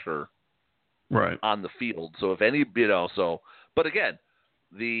rusher right on the field. So if any, but again,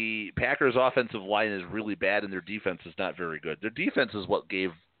 the Packers' offensive line is really bad, and their defense is not very good. Their defense is what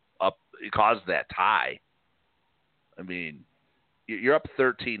caused that tie. I mean, you're up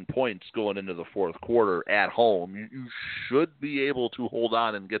 13 points going into the fourth quarter at home. You should be able to hold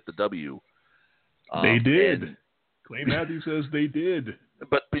on and get the W. They did. Clay Matthews says they did.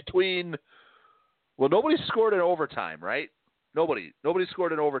 But nobody scored in overtime, right? Nobody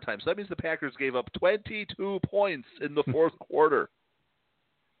scored in overtime. So that means the Packers gave up 22 points in the fourth quarter.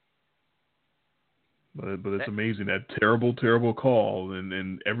 But it's amazing, that terrible call,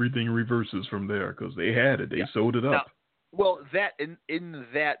 and everything reverses from there, because they had it. They sewed it up. Now, well, that in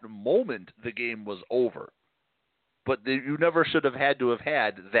that moment, the game was over. But you never should have had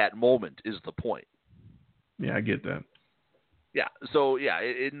that moment, is the point. Yeah, I get that. Yeah, so,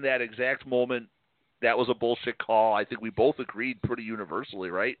 in that exact moment, that was a bullshit call. I think we both agreed pretty universally,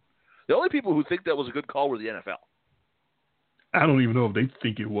 right? The only people who think that was a good call were the NFL. I don't even know if they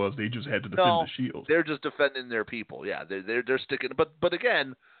think it was. They just had to defend the Shield. They're just defending their people. Yeah, they're sticking. But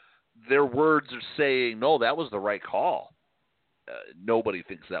again, their words are saying, no, that was the right call. Nobody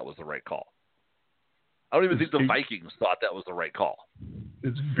thinks that was the right call. I don't even think the Vikings thought that was the right call.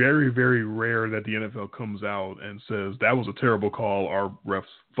 It's very, very rare that the NFL comes out and says, that was a terrible call, our refs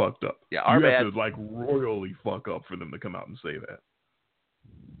fucked up. Yeah, you have to royally fuck up for them to come out and say that.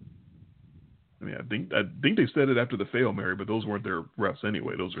 I mean, I think they said it after the Fail Mary, but those weren't their refs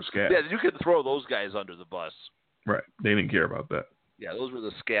anyway. Those are scabs. Yeah, you can throw those guys under the bus. Right. They didn't care about that. Yeah, those were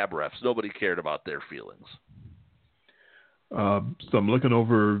the scab refs. Nobody cared about their feelings. So I'm looking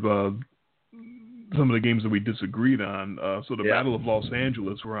over some of the games that we disagreed on. So the Battle of Los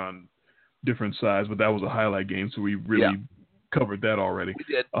Angeles were on different sides, but that was a highlight game, so we really covered that already.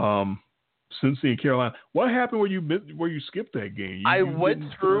 We did. Cincy and Carolina. What happened where you skipped that game? I went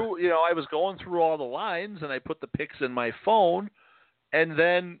through, I was going through all the lines, and I put the picks in my phone, and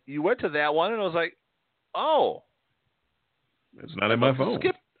then you went to that one, and I was like, oh. It's not in my phone.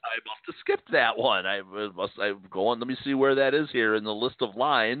 I must have skipped that one. I'm going, let me see where that is here in the list of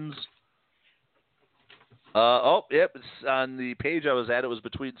lines. It's on the page I was at. It was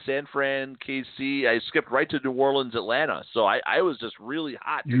between San Fran, KC. I skipped right to New Orleans, Atlanta. So I was just really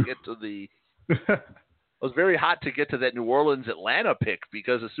hot to get to the I was very hot to get to that New Orleans, Atlanta pick,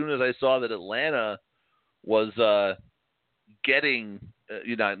 because as soon as I saw that Atlanta was getting,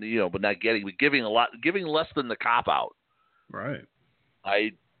 giving less than the cop out. Right.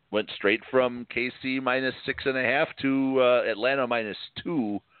 I went straight from KC minus 6.5 to Atlanta minus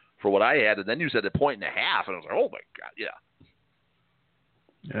 2 for what I had, and then you said 1.5, and I was like, oh my god, yeah.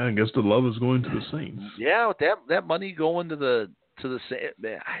 Yeah, I guess the love is going to the Saints. Yeah, with that money going to the Saints,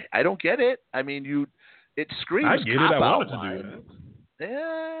 man, I don't get it. I mean, it screams. I get it. I wanted to do that.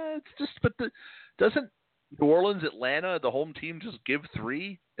 Yeah, it's just, but doesn't New Orleans, Atlanta, the home team just give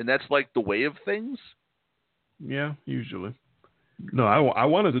 3, and that's like the way of things? Yeah, usually. No, I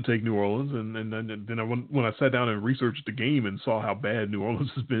wanted to take New Orleans, and then when I sat down and researched the game and saw how bad New Orleans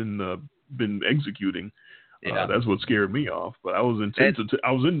has been executing, that's what scared me off. But I was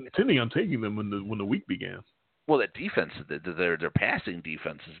intending on taking them when the week began. Well, that defense, their passing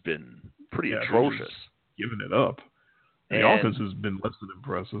defense has been pretty atrocious. Giving it up. The offense has been less than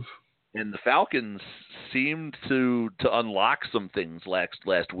impressive. And the Falcons seemed to unlock some things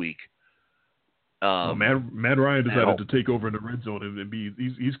last week. Matt Ryan decided to take over in the red zone and be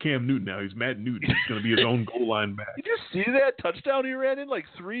he's Cam Newton now. He's Matt Newton. He's going to be his own goal line back. Did you see that touchdown he ran in? Like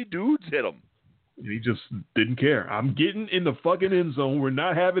 3 dudes hit him. And he just didn't care. I'm getting in the fucking end zone. We're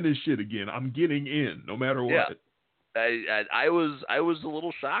not having this shit again. I'm getting in no matter what. Yeah. I was a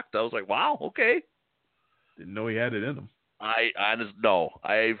little shocked. I was like, wow, okay. Didn't know he had it in him.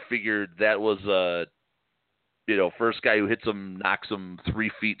 I figured that was first guy who hits him knocks him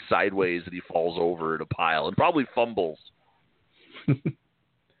 3 feet sideways and he falls over in a pile and probably fumbles.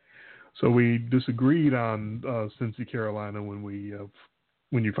 So we disagreed on Cincy, Carolina when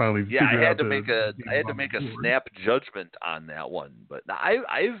you finally figured out. I had to make a snap judgment on that one, but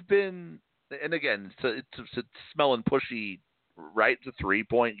I've been, and again, it's smelling pushy, right? It's a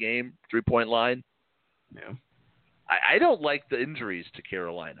 3-point game, 3-point line. Yeah. I don't like the injuries to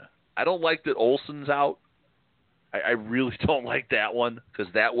Carolina. I don't like that Olsen's out. I really don't like that one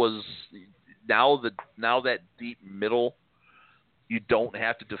because that was now that deep middle, you don't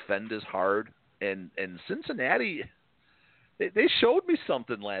have to defend as hard. And Cincinnati, they showed me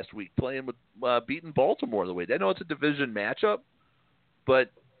something last week playing with beating Baltimore the way. I know it's a division matchup, but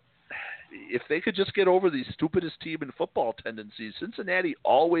if they could just get over the stupidest team in football tendencies, Cincinnati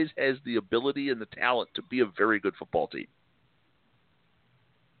always has the ability and the talent to be a very good football team.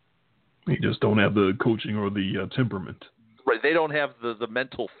 They just don't have the coaching or the temperament. Right, they don't have the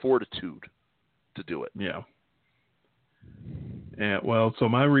mental fortitude to do it. Yeah. And so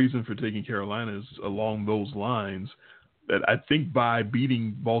my reason for taking Carolina is along those lines, that I think by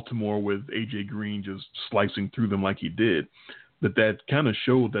beating Baltimore with A.J. Green just slicing through them like he did, that kind of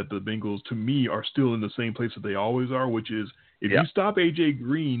showed that the Bengals, to me, are still in the same place that they always are, which is if you stop A.J.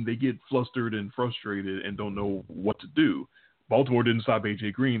 Green, they get flustered and frustrated and don't know what to do. Baltimore didn't stop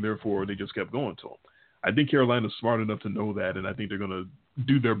A.J. Green, therefore they just kept going to him. I think Carolina's smart enough to know that, and I think they're going to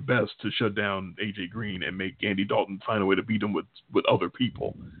do their best to shut down A.J. Green and make Andy Dalton find a way to beat him with other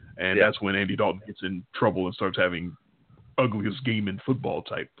people. And that's when Andy Dalton gets in trouble and starts having ugliest game in football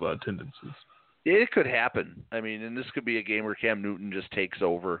type tendencies. It could happen. I mean, and this could be a game where Cam Newton just takes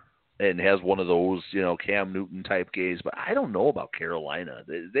over and has one of those, Cam Newton type games. But I don't know about Carolina.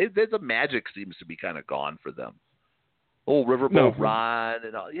 The magic seems to be kind of gone for them. Oh, Riverboat Ron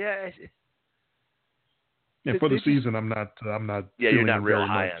and all. Yeah. Yeah, for the season, I'm not. Yeah, you're not real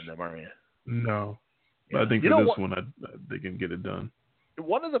high on them, are you? No, but I think for this one, they can get it done.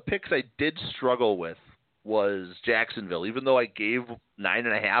 One of the picks I did struggle with was Jacksonville, even though I gave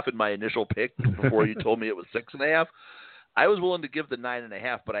 9.5 in my initial pick before you told me it was 6.5. I was willing to give the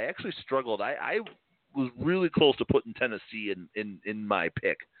 9.5, but I actually struggled. I was really close to putting Tennessee in my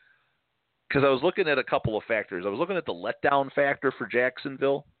pick. Because I was looking at a couple of factors. I was looking at the letdown factor for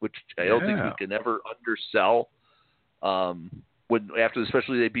Jacksonville, which I don't think we can ever undersell.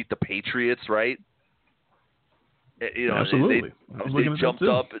 Especially they beat the Patriots, right? Absolutely. They jumped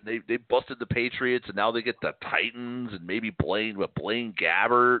up and they busted the Patriots, and now they get the Titans and maybe Blaine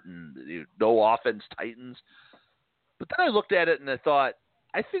Gabbert and no offense Titans. But then I looked at it and I thought,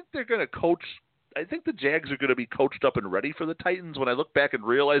 I think they're going to coach. I think the Jags are going to be coached up and ready for the Titans. When I look back and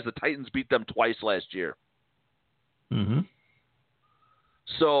realize the Titans beat them twice last year. Mm-hmm.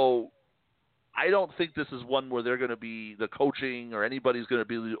 So I don't think this is one where they're going to be the coaching or anybody's going to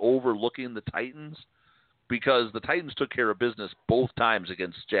be overlooking the Titans, because the Titans took care of business both times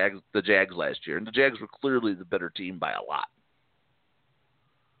against the Jags last year, and the Jags were clearly the better team by a lot.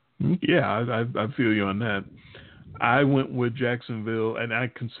 Yeah, I feel you on that. I went with Jacksonville, and I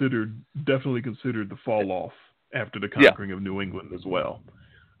definitely considered the fall off after the conquering of New England as well.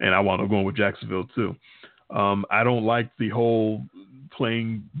 And I wound up going with Jacksonville too. I don't like the whole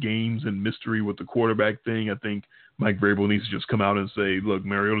playing games and mystery with the quarterback thing. I think Mike Vrabel needs to just come out and say, look,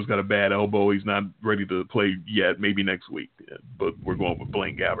 Mariota's got a bad elbow. He's not ready to play yet, maybe next week. But we're going with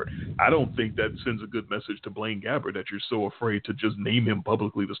Blaine Gabbert. I don't think that sends a good message to Blaine Gabbert that you're so afraid to just name him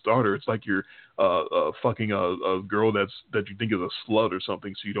publicly the starter. It's like you're fucking a girl that you think is a slut or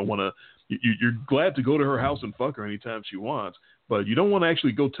something, so you don't want to – you're glad to go to her house and fuck her anytime she wants. But you don't want to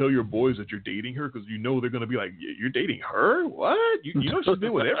actually go tell your boys that you're dating her, because you know they're going to be like, you're dating her? What? You know she's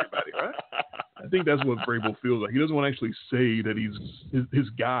been with everybody, right? I think that's what Vrabel feels like. He doesn't want to actually say that his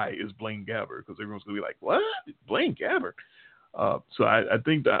guy is Blaine Gabbert, because everyone's going to be like, what? Blaine Gabbert? So I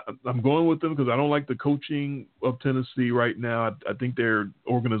think that I'm going with them because I don't like the coaching of Tennessee right now. I think they're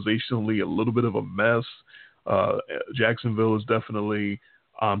organizationally a little bit of a mess. Jacksonville is definitely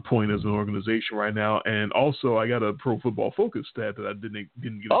on point as an organization right now. And also, I got a Pro Football Focus stat that I didn't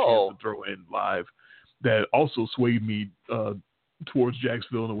get a chance to throw in live that also swayed me towards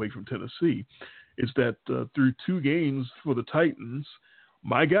Jacksonville and away from Tennessee. It's that through 2 games for the Titans,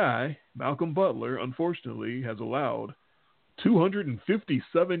 my guy, Malcolm Butler, unfortunately, has allowed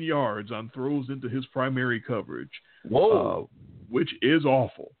 257 yards on throws into his primary coverage. Whoa. Which is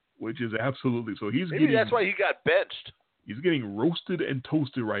awful, which is absolutely so. Maybe that's why he got benched. He's getting roasted and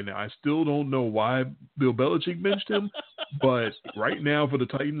toasted right now. I still don't know why Bill Belichick benched him, but right now for the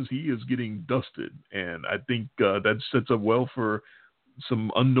Titans, he is getting dusted. And I think that sets up well for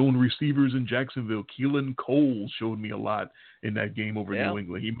some unknown receivers in Jacksonville. Keelan Cole showed me a lot in that game over New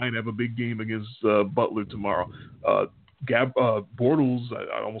England. He might have a big game against Butler tomorrow. Bortles,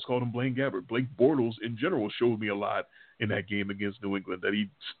 I almost called him Blaine Gabbert. Blake Bortles in general showed me a lot in that game against New England, that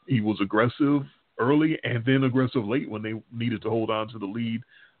he was aggressive early and then aggressive late when they needed to hold on to the lead.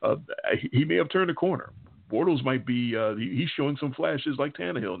 He may have turned a corner. Bortles might be he's showing some flashes like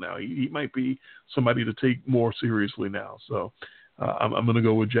Tannehill now. He might be somebody to take more seriously now. So I'm going to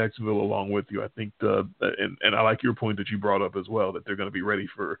go with Jacksonville along with you. I think and I like your point that you brought up as well, that they're going to be ready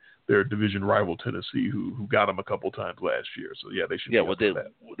for their division rival Tennessee, who got them a couple times last year. So yeah, they should. Yeah,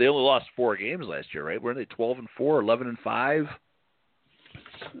 they only lost 4 games last year, right? Weren't they 12-4, 11-5?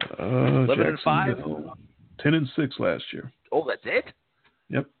 11-5, 10-6 last year. Oh, that's it?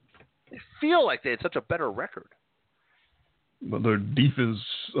 Yep. I feel like they had such a better record. But their defense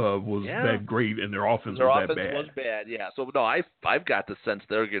was that great, and their offense was that bad. Their offense was bad, yeah. So no, I've got the sense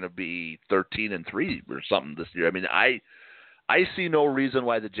they're going to be 13-3 or something this year. I mean, I see no reason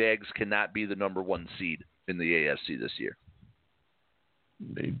why the Jags cannot be the number 1 seed in the AFC this year.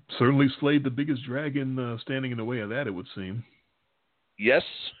 They certainly slayed the biggest dragon standing in the way of that, it would seem. Yes,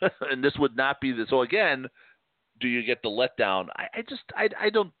 and this would not be the. So again, do you get the letdown? I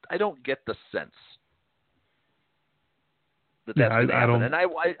don't get the sense that's going to happen. And I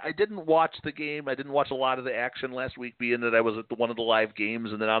didn't watch the game. I didn't watch a lot of the action last week, being that I was at one of the live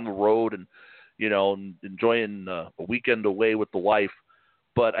games and then on the road and enjoying a weekend away with the wife.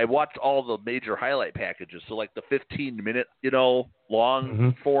 But I watched all the major highlight packages. So like the 15-minute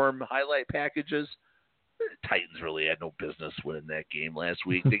long form highlight packages. Titans really had no business winning that game last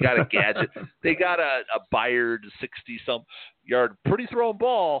week. They got a gadget. They got a Byard 60-some yard, pretty thrown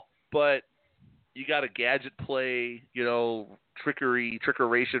ball, but you got a gadget play,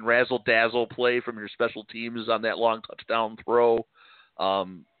 trickeration, razzle-dazzle play from your special teams on that long touchdown throw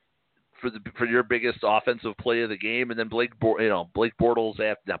for your biggest offensive play of the game, and then Blaine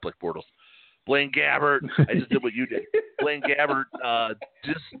Gabbert. I just did what you did. Blaine Gabbert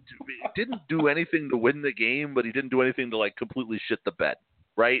just didn't do anything to win the game, but he didn't do anything to completely shit the bed,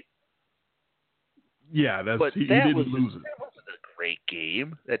 right? Yeah, he didn't lose it. That wasn't a great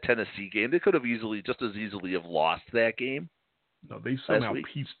game, that Tennessee game. They could have just as easily have lost that game. No, they somehow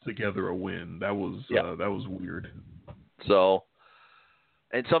pieced together a win. That was weird. So,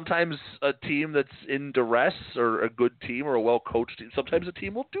 and sometimes a team that's in duress, or a good team or a well-coached team, sometimes a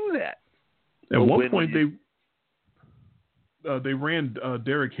team will do that. At one point, they ran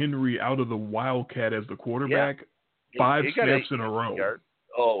Derrick Henry out of the Wildcat as the quarterback 5 snaps in a row. Yards.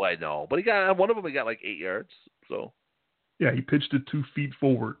 Oh, I know, but he got one of them. He got like 8 yards. So yeah, he pitched it 2 feet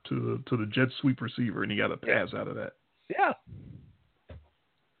forward to the jet sweep receiver, and he got a pass out of that. Yeah.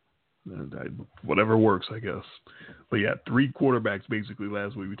 Whatever works, I guess. But yeah, 3 quarterbacks basically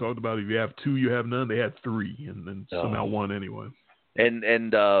last week. We talked about if you have 2, you have none. They had 3, and then somehow won anyway. And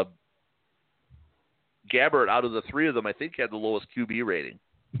Gabbert, out of the 3 of them, I think had the lowest QB rating.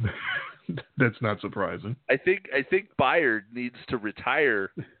 That's not surprising. I think Byard needs to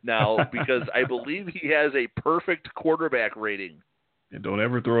retire now because I believe he has a perfect quarterback rating. And don't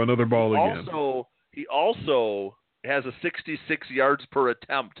ever throw another ball again. He also has a 66 yards per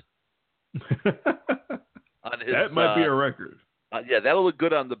attempt. That might be a record. Yeah, that'll look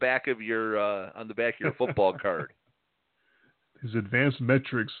good on the back of your football card. His advanced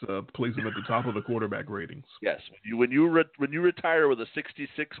metrics place him at the top of the quarterback ratings. Yes, when you retire with a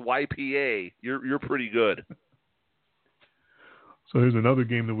 66 YPA, you're pretty good. So here's another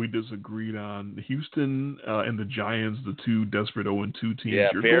game that we disagreed on: Houston and the Giants, the 2 desperate 0-2 teams. Yeah,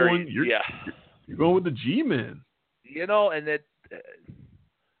 you're going with the G-men. You know, and that.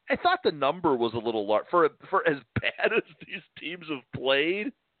 I thought the number was a little large for as bad as these teams have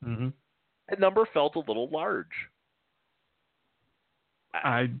played. Mm-hmm. That number felt a little large.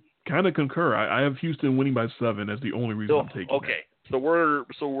 I kind of concur. I have Houston winning by 7 as the only reason I'm taking. Okay, so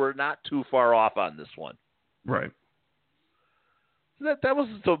we're not too far off on this one, right? That was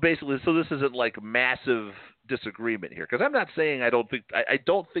so basically. So this isn't like massive disagreement here because I'm not saying I don't think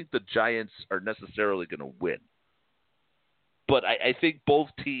the Giants are necessarily going to win. But I think both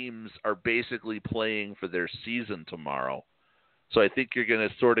teams are basically playing for their season tomorrow. So I think you're going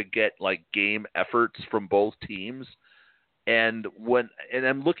to sort of get like game efforts from both teams. And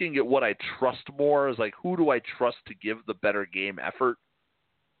I'm looking at what I trust more is like, who do I trust to give the better game effort?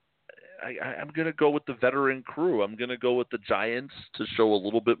 I'm going to go with the veteran crew. I'm going to go with the Giants to show a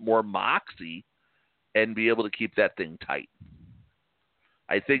little bit more moxie and be able to keep that thing tight.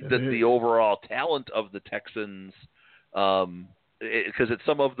 I think that the overall talent of the Texans – because at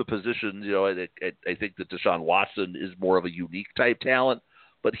some of the positions, you know, I think that Deshaun Watson is more of a unique type talent,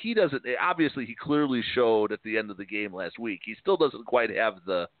 but he doesn't. Obviously, he clearly showed at the end of the game last week. He still doesn't quite have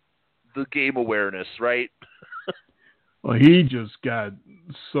the game awareness, right? Well, he just got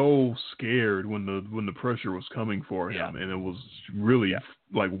so scared when the pressure was coming for him, and it was really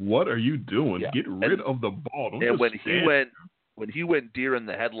like, what are you doing? Yeah. Get rid of the ball. Don't when he went deer in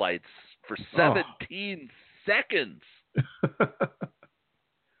the headlights for 17 seconds.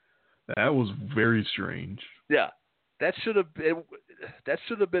 That was very strange. Yeah, that should have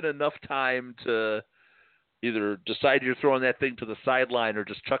been enough time to either decide you're throwing that thing to the sideline or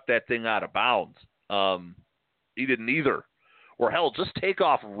just chuck that thing out of bounds. He didn't either, or hell, just take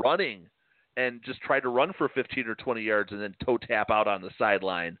off running and just try to run for 15 or 20 yards and then toe tap out on the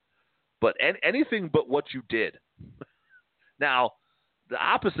sideline. But anything but what you did. Now, the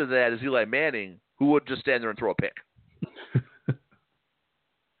opposite of that is Eli Manning, who would just stand there and throw a pick.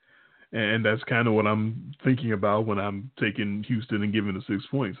 And that's kind of what I'm thinking about when I'm taking Houston and giving the 6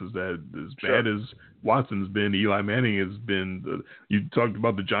 points, is that as bad as Watson's been, Eli Manning has been. You talked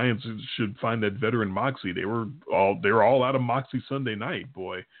about the Giants should find that veteran moxie. They were all out of moxie Sunday night,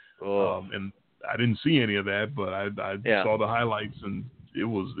 boy. And I didn't see any of that, but I saw the highlights, and it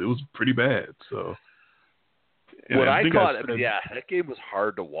was pretty bad. So that game was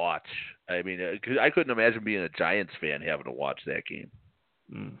hard to watch. I mean, I couldn't imagine being a Giants fan having to watch that game.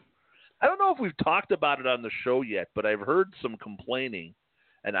 I don't know if we've talked about it on the show yet, but I've heard some complaining,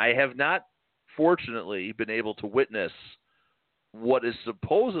 and I have not, fortunately, been able to witness what is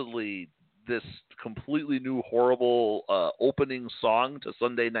supposedly this completely new, horrible opening song to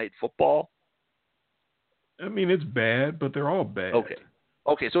Sunday Night Football. I mean, it's bad, but they're all bad.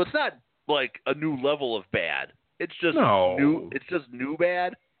 Okay, so it's not like a new level of bad. It's just new. It's just new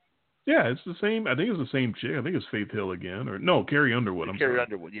bad. Yeah, it's the same. I think it's the same chick. I think it's Faith Hill again, or no, Carrie Underwood. Carrie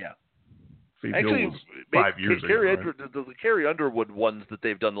Underwood, yeah. Faith Hill was 5 years ago. Right? The Carrie Underwood ones that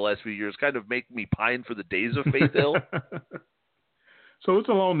they've done the last few years kind of make me pine for the days of Faith Hill. So it's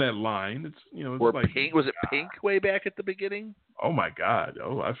along that line. It's it's like Pink, was it Pink way back at the beginning? Oh my God!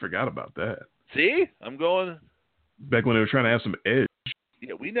 Oh, I forgot about that. See, I'm going back when they were trying to have some edge.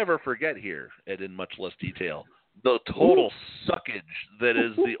 Yeah, we never forget here, and in much less detail, the total suckage that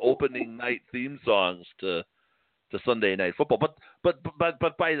is the opening night theme songs to Sunday Night Football. But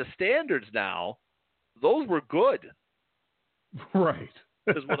by the standards now, those were good. Right.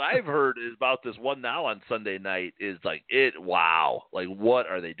 Because what I've heard is about this one now on Sunday night is like, wow, like what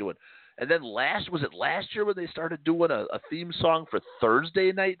are they doing? And then was it last year when they started doing a theme song for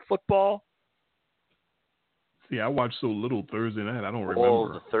Thursday night football? Yeah, I watched so little Thursday night, I don't remember.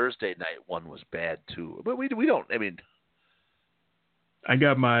 Oh, the Thursday night one was bad too. But we don't. I mean, I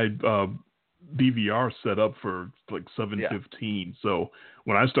got my DVR set up for like 7:15. So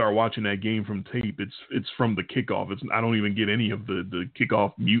when I start watching that game from tape, it's from the kickoff. I don't even get any of the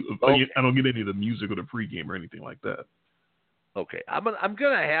kickoff I don't get any of the music or the pregame or anything like that. Okay, I'm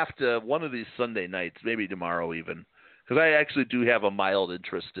gonna have to one of these Sunday nights, maybe tomorrow even, because I actually do have a mild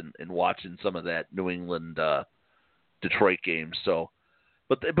interest in watching some of that New England Detroit game. So,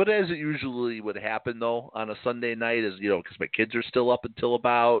 but as it usually would happen though on a Sunday night is because my kids are still up until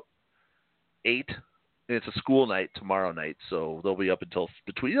about 8, and it's a school night tomorrow night, so they'll be up until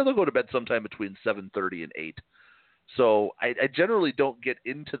they'll go to bed sometime between 7:30 and 8. So I generally don't get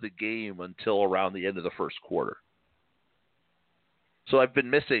into the game until around the end of the first quarter. So I've been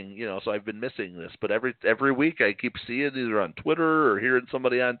missing, this, but every week I keep seeing either on Twitter or hearing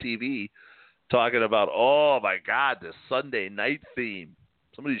somebody on TV talking about, oh my God, this Sunday night theme.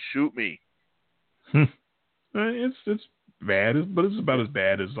 Somebody shoot me. It's bad, but it's about as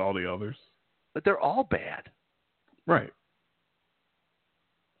bad as all the others. But they're all bad. Right.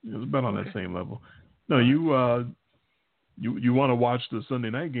 It's about on that same level. No, you want to watch the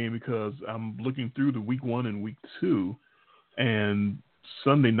Sunday night game because I'm looking through the week 1 and week 2, and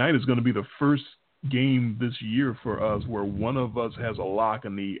Sunday night is going to be the first game this year for us where one of us has a lock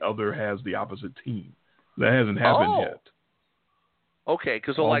and the other has the opposite team. That hasn't happened yet. Okay,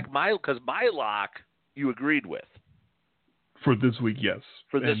 because my lock you agreed with. For this week, yes.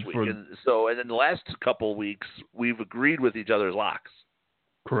 For this week. And then the last couple of weeks, we've agreed with each other's locks.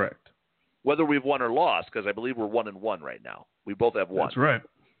 Correct. Whether we've won or lost, because I believe we're 1-1 right now. We both have one. That's right.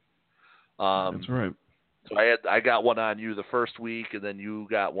 That's right. So I got one on you the first week, and then you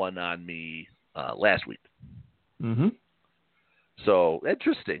got one on me last week. Mm-hmm. So,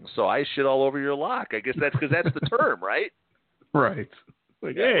 interesting. So I shit all over your lock. I guess that's because that's the term, right? Right.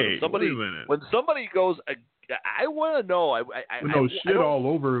 Like, hey, wait a minute. When somebody goes, I want to know. Shit all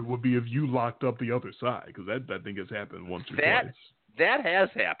over would be if you locked up the other side, because that I think has happened once or twice. That has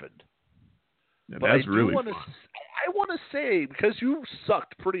happened. Yeah, that's really fun. I want to say, because you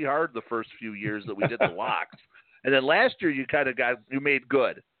sucked pretty hard the first few years that we did the locks, and then last year you made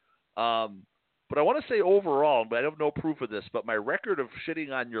good. But I want to say overall, but I have no proof of this, but my record of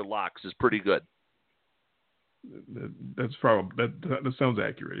shitting on your locks is pretty good. That's probably that sounds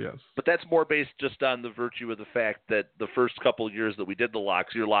accurate, yes. But that's more based just on the virtue of the fact that the first couple of years that we did the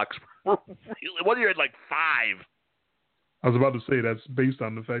locks, your locks were really, one year had like 5. I was about to say that's based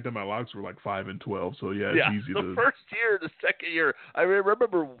on the fact that my locks were like 5 and 12. So it's easy the first year, the second year. I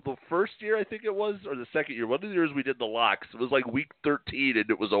remember the first year, I think it was, or the second year. One of the years we did the locks, it was like week 13 and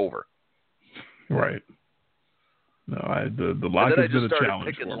it was over. Right. No, the lock has been a challenge for me. And then I just started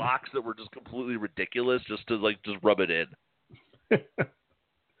picking locks that were just completely ridiculous, just to just rub it in.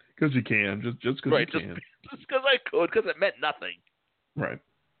 Because you can, just because you can. Just because I could, because it meant nothing. Right.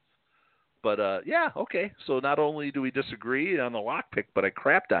 But, okay. So not only do we disagree on the lock pick, but I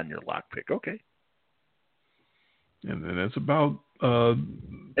crapped on your lock pick. Okay. And then it's about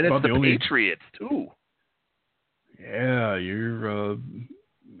and it's the Patriots, too. Yeah, you're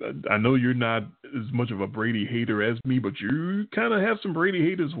I know you're not as much of a Brady hater as me, but you kind of have some Brady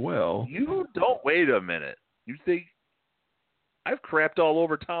hate as well. You don't. Wait a minute. You think I've crapped all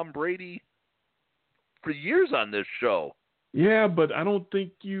over Tom Brady for years on this show? Yeah, but I don't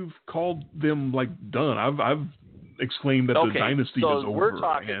think you've called them like done. I've exclaimed that the dynasty is over. We're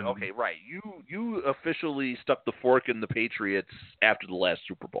talking. Okay, right. You officially stuck the fork in the Patriots after the last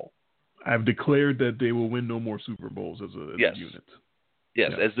Super Bowl. I've declared that they will win no more Super Bowls as a unit.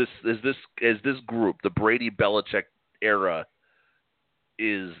 Yes, as this group, the Brady Belichick era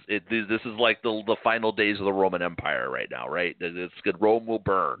this is like the final days of the Roman Empire right now, right? It's good. Rome will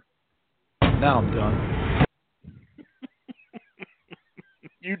burn. Now I'm done.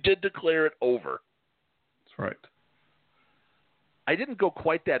 You did declare it over. That's right. I didn't go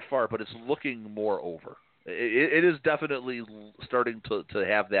quite that far, but it's looking more over. It is definitely starting to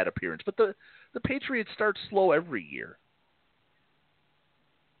have that appearance. But the Patriots start slow every year.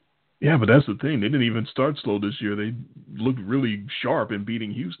 Yeah, but that's the thing. They didn't even start slow this year. They looked really sharp in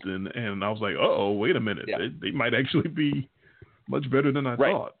beating Houston, and I was like, wait a minute. Yeah. They might actually be much better than I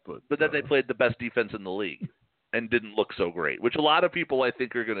thought. But then they played the best defense in the league and didn't look so great, which a lot of people, I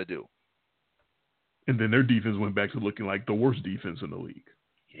think, are going to do. And then their defense went back to looking like the worst defense in the league.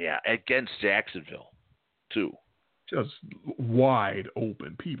 Yeah, against Jacksonville, too. Just wide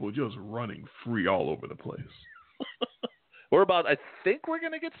open. People just running free all over the place. Or about, I think we're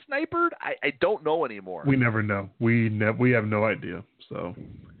going to get snipered. I don't know anymore. We never know. We have no idea. So,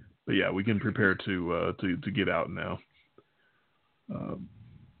 but yeah, we can prepare to get out now.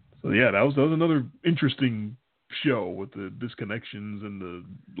 So yeah, that was another interesting show with the disconnections and the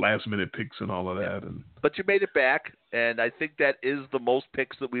last minute picks and all of that. And but you made it back, and I think that is the most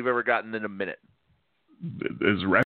picks that we've ever gotten in a minute. As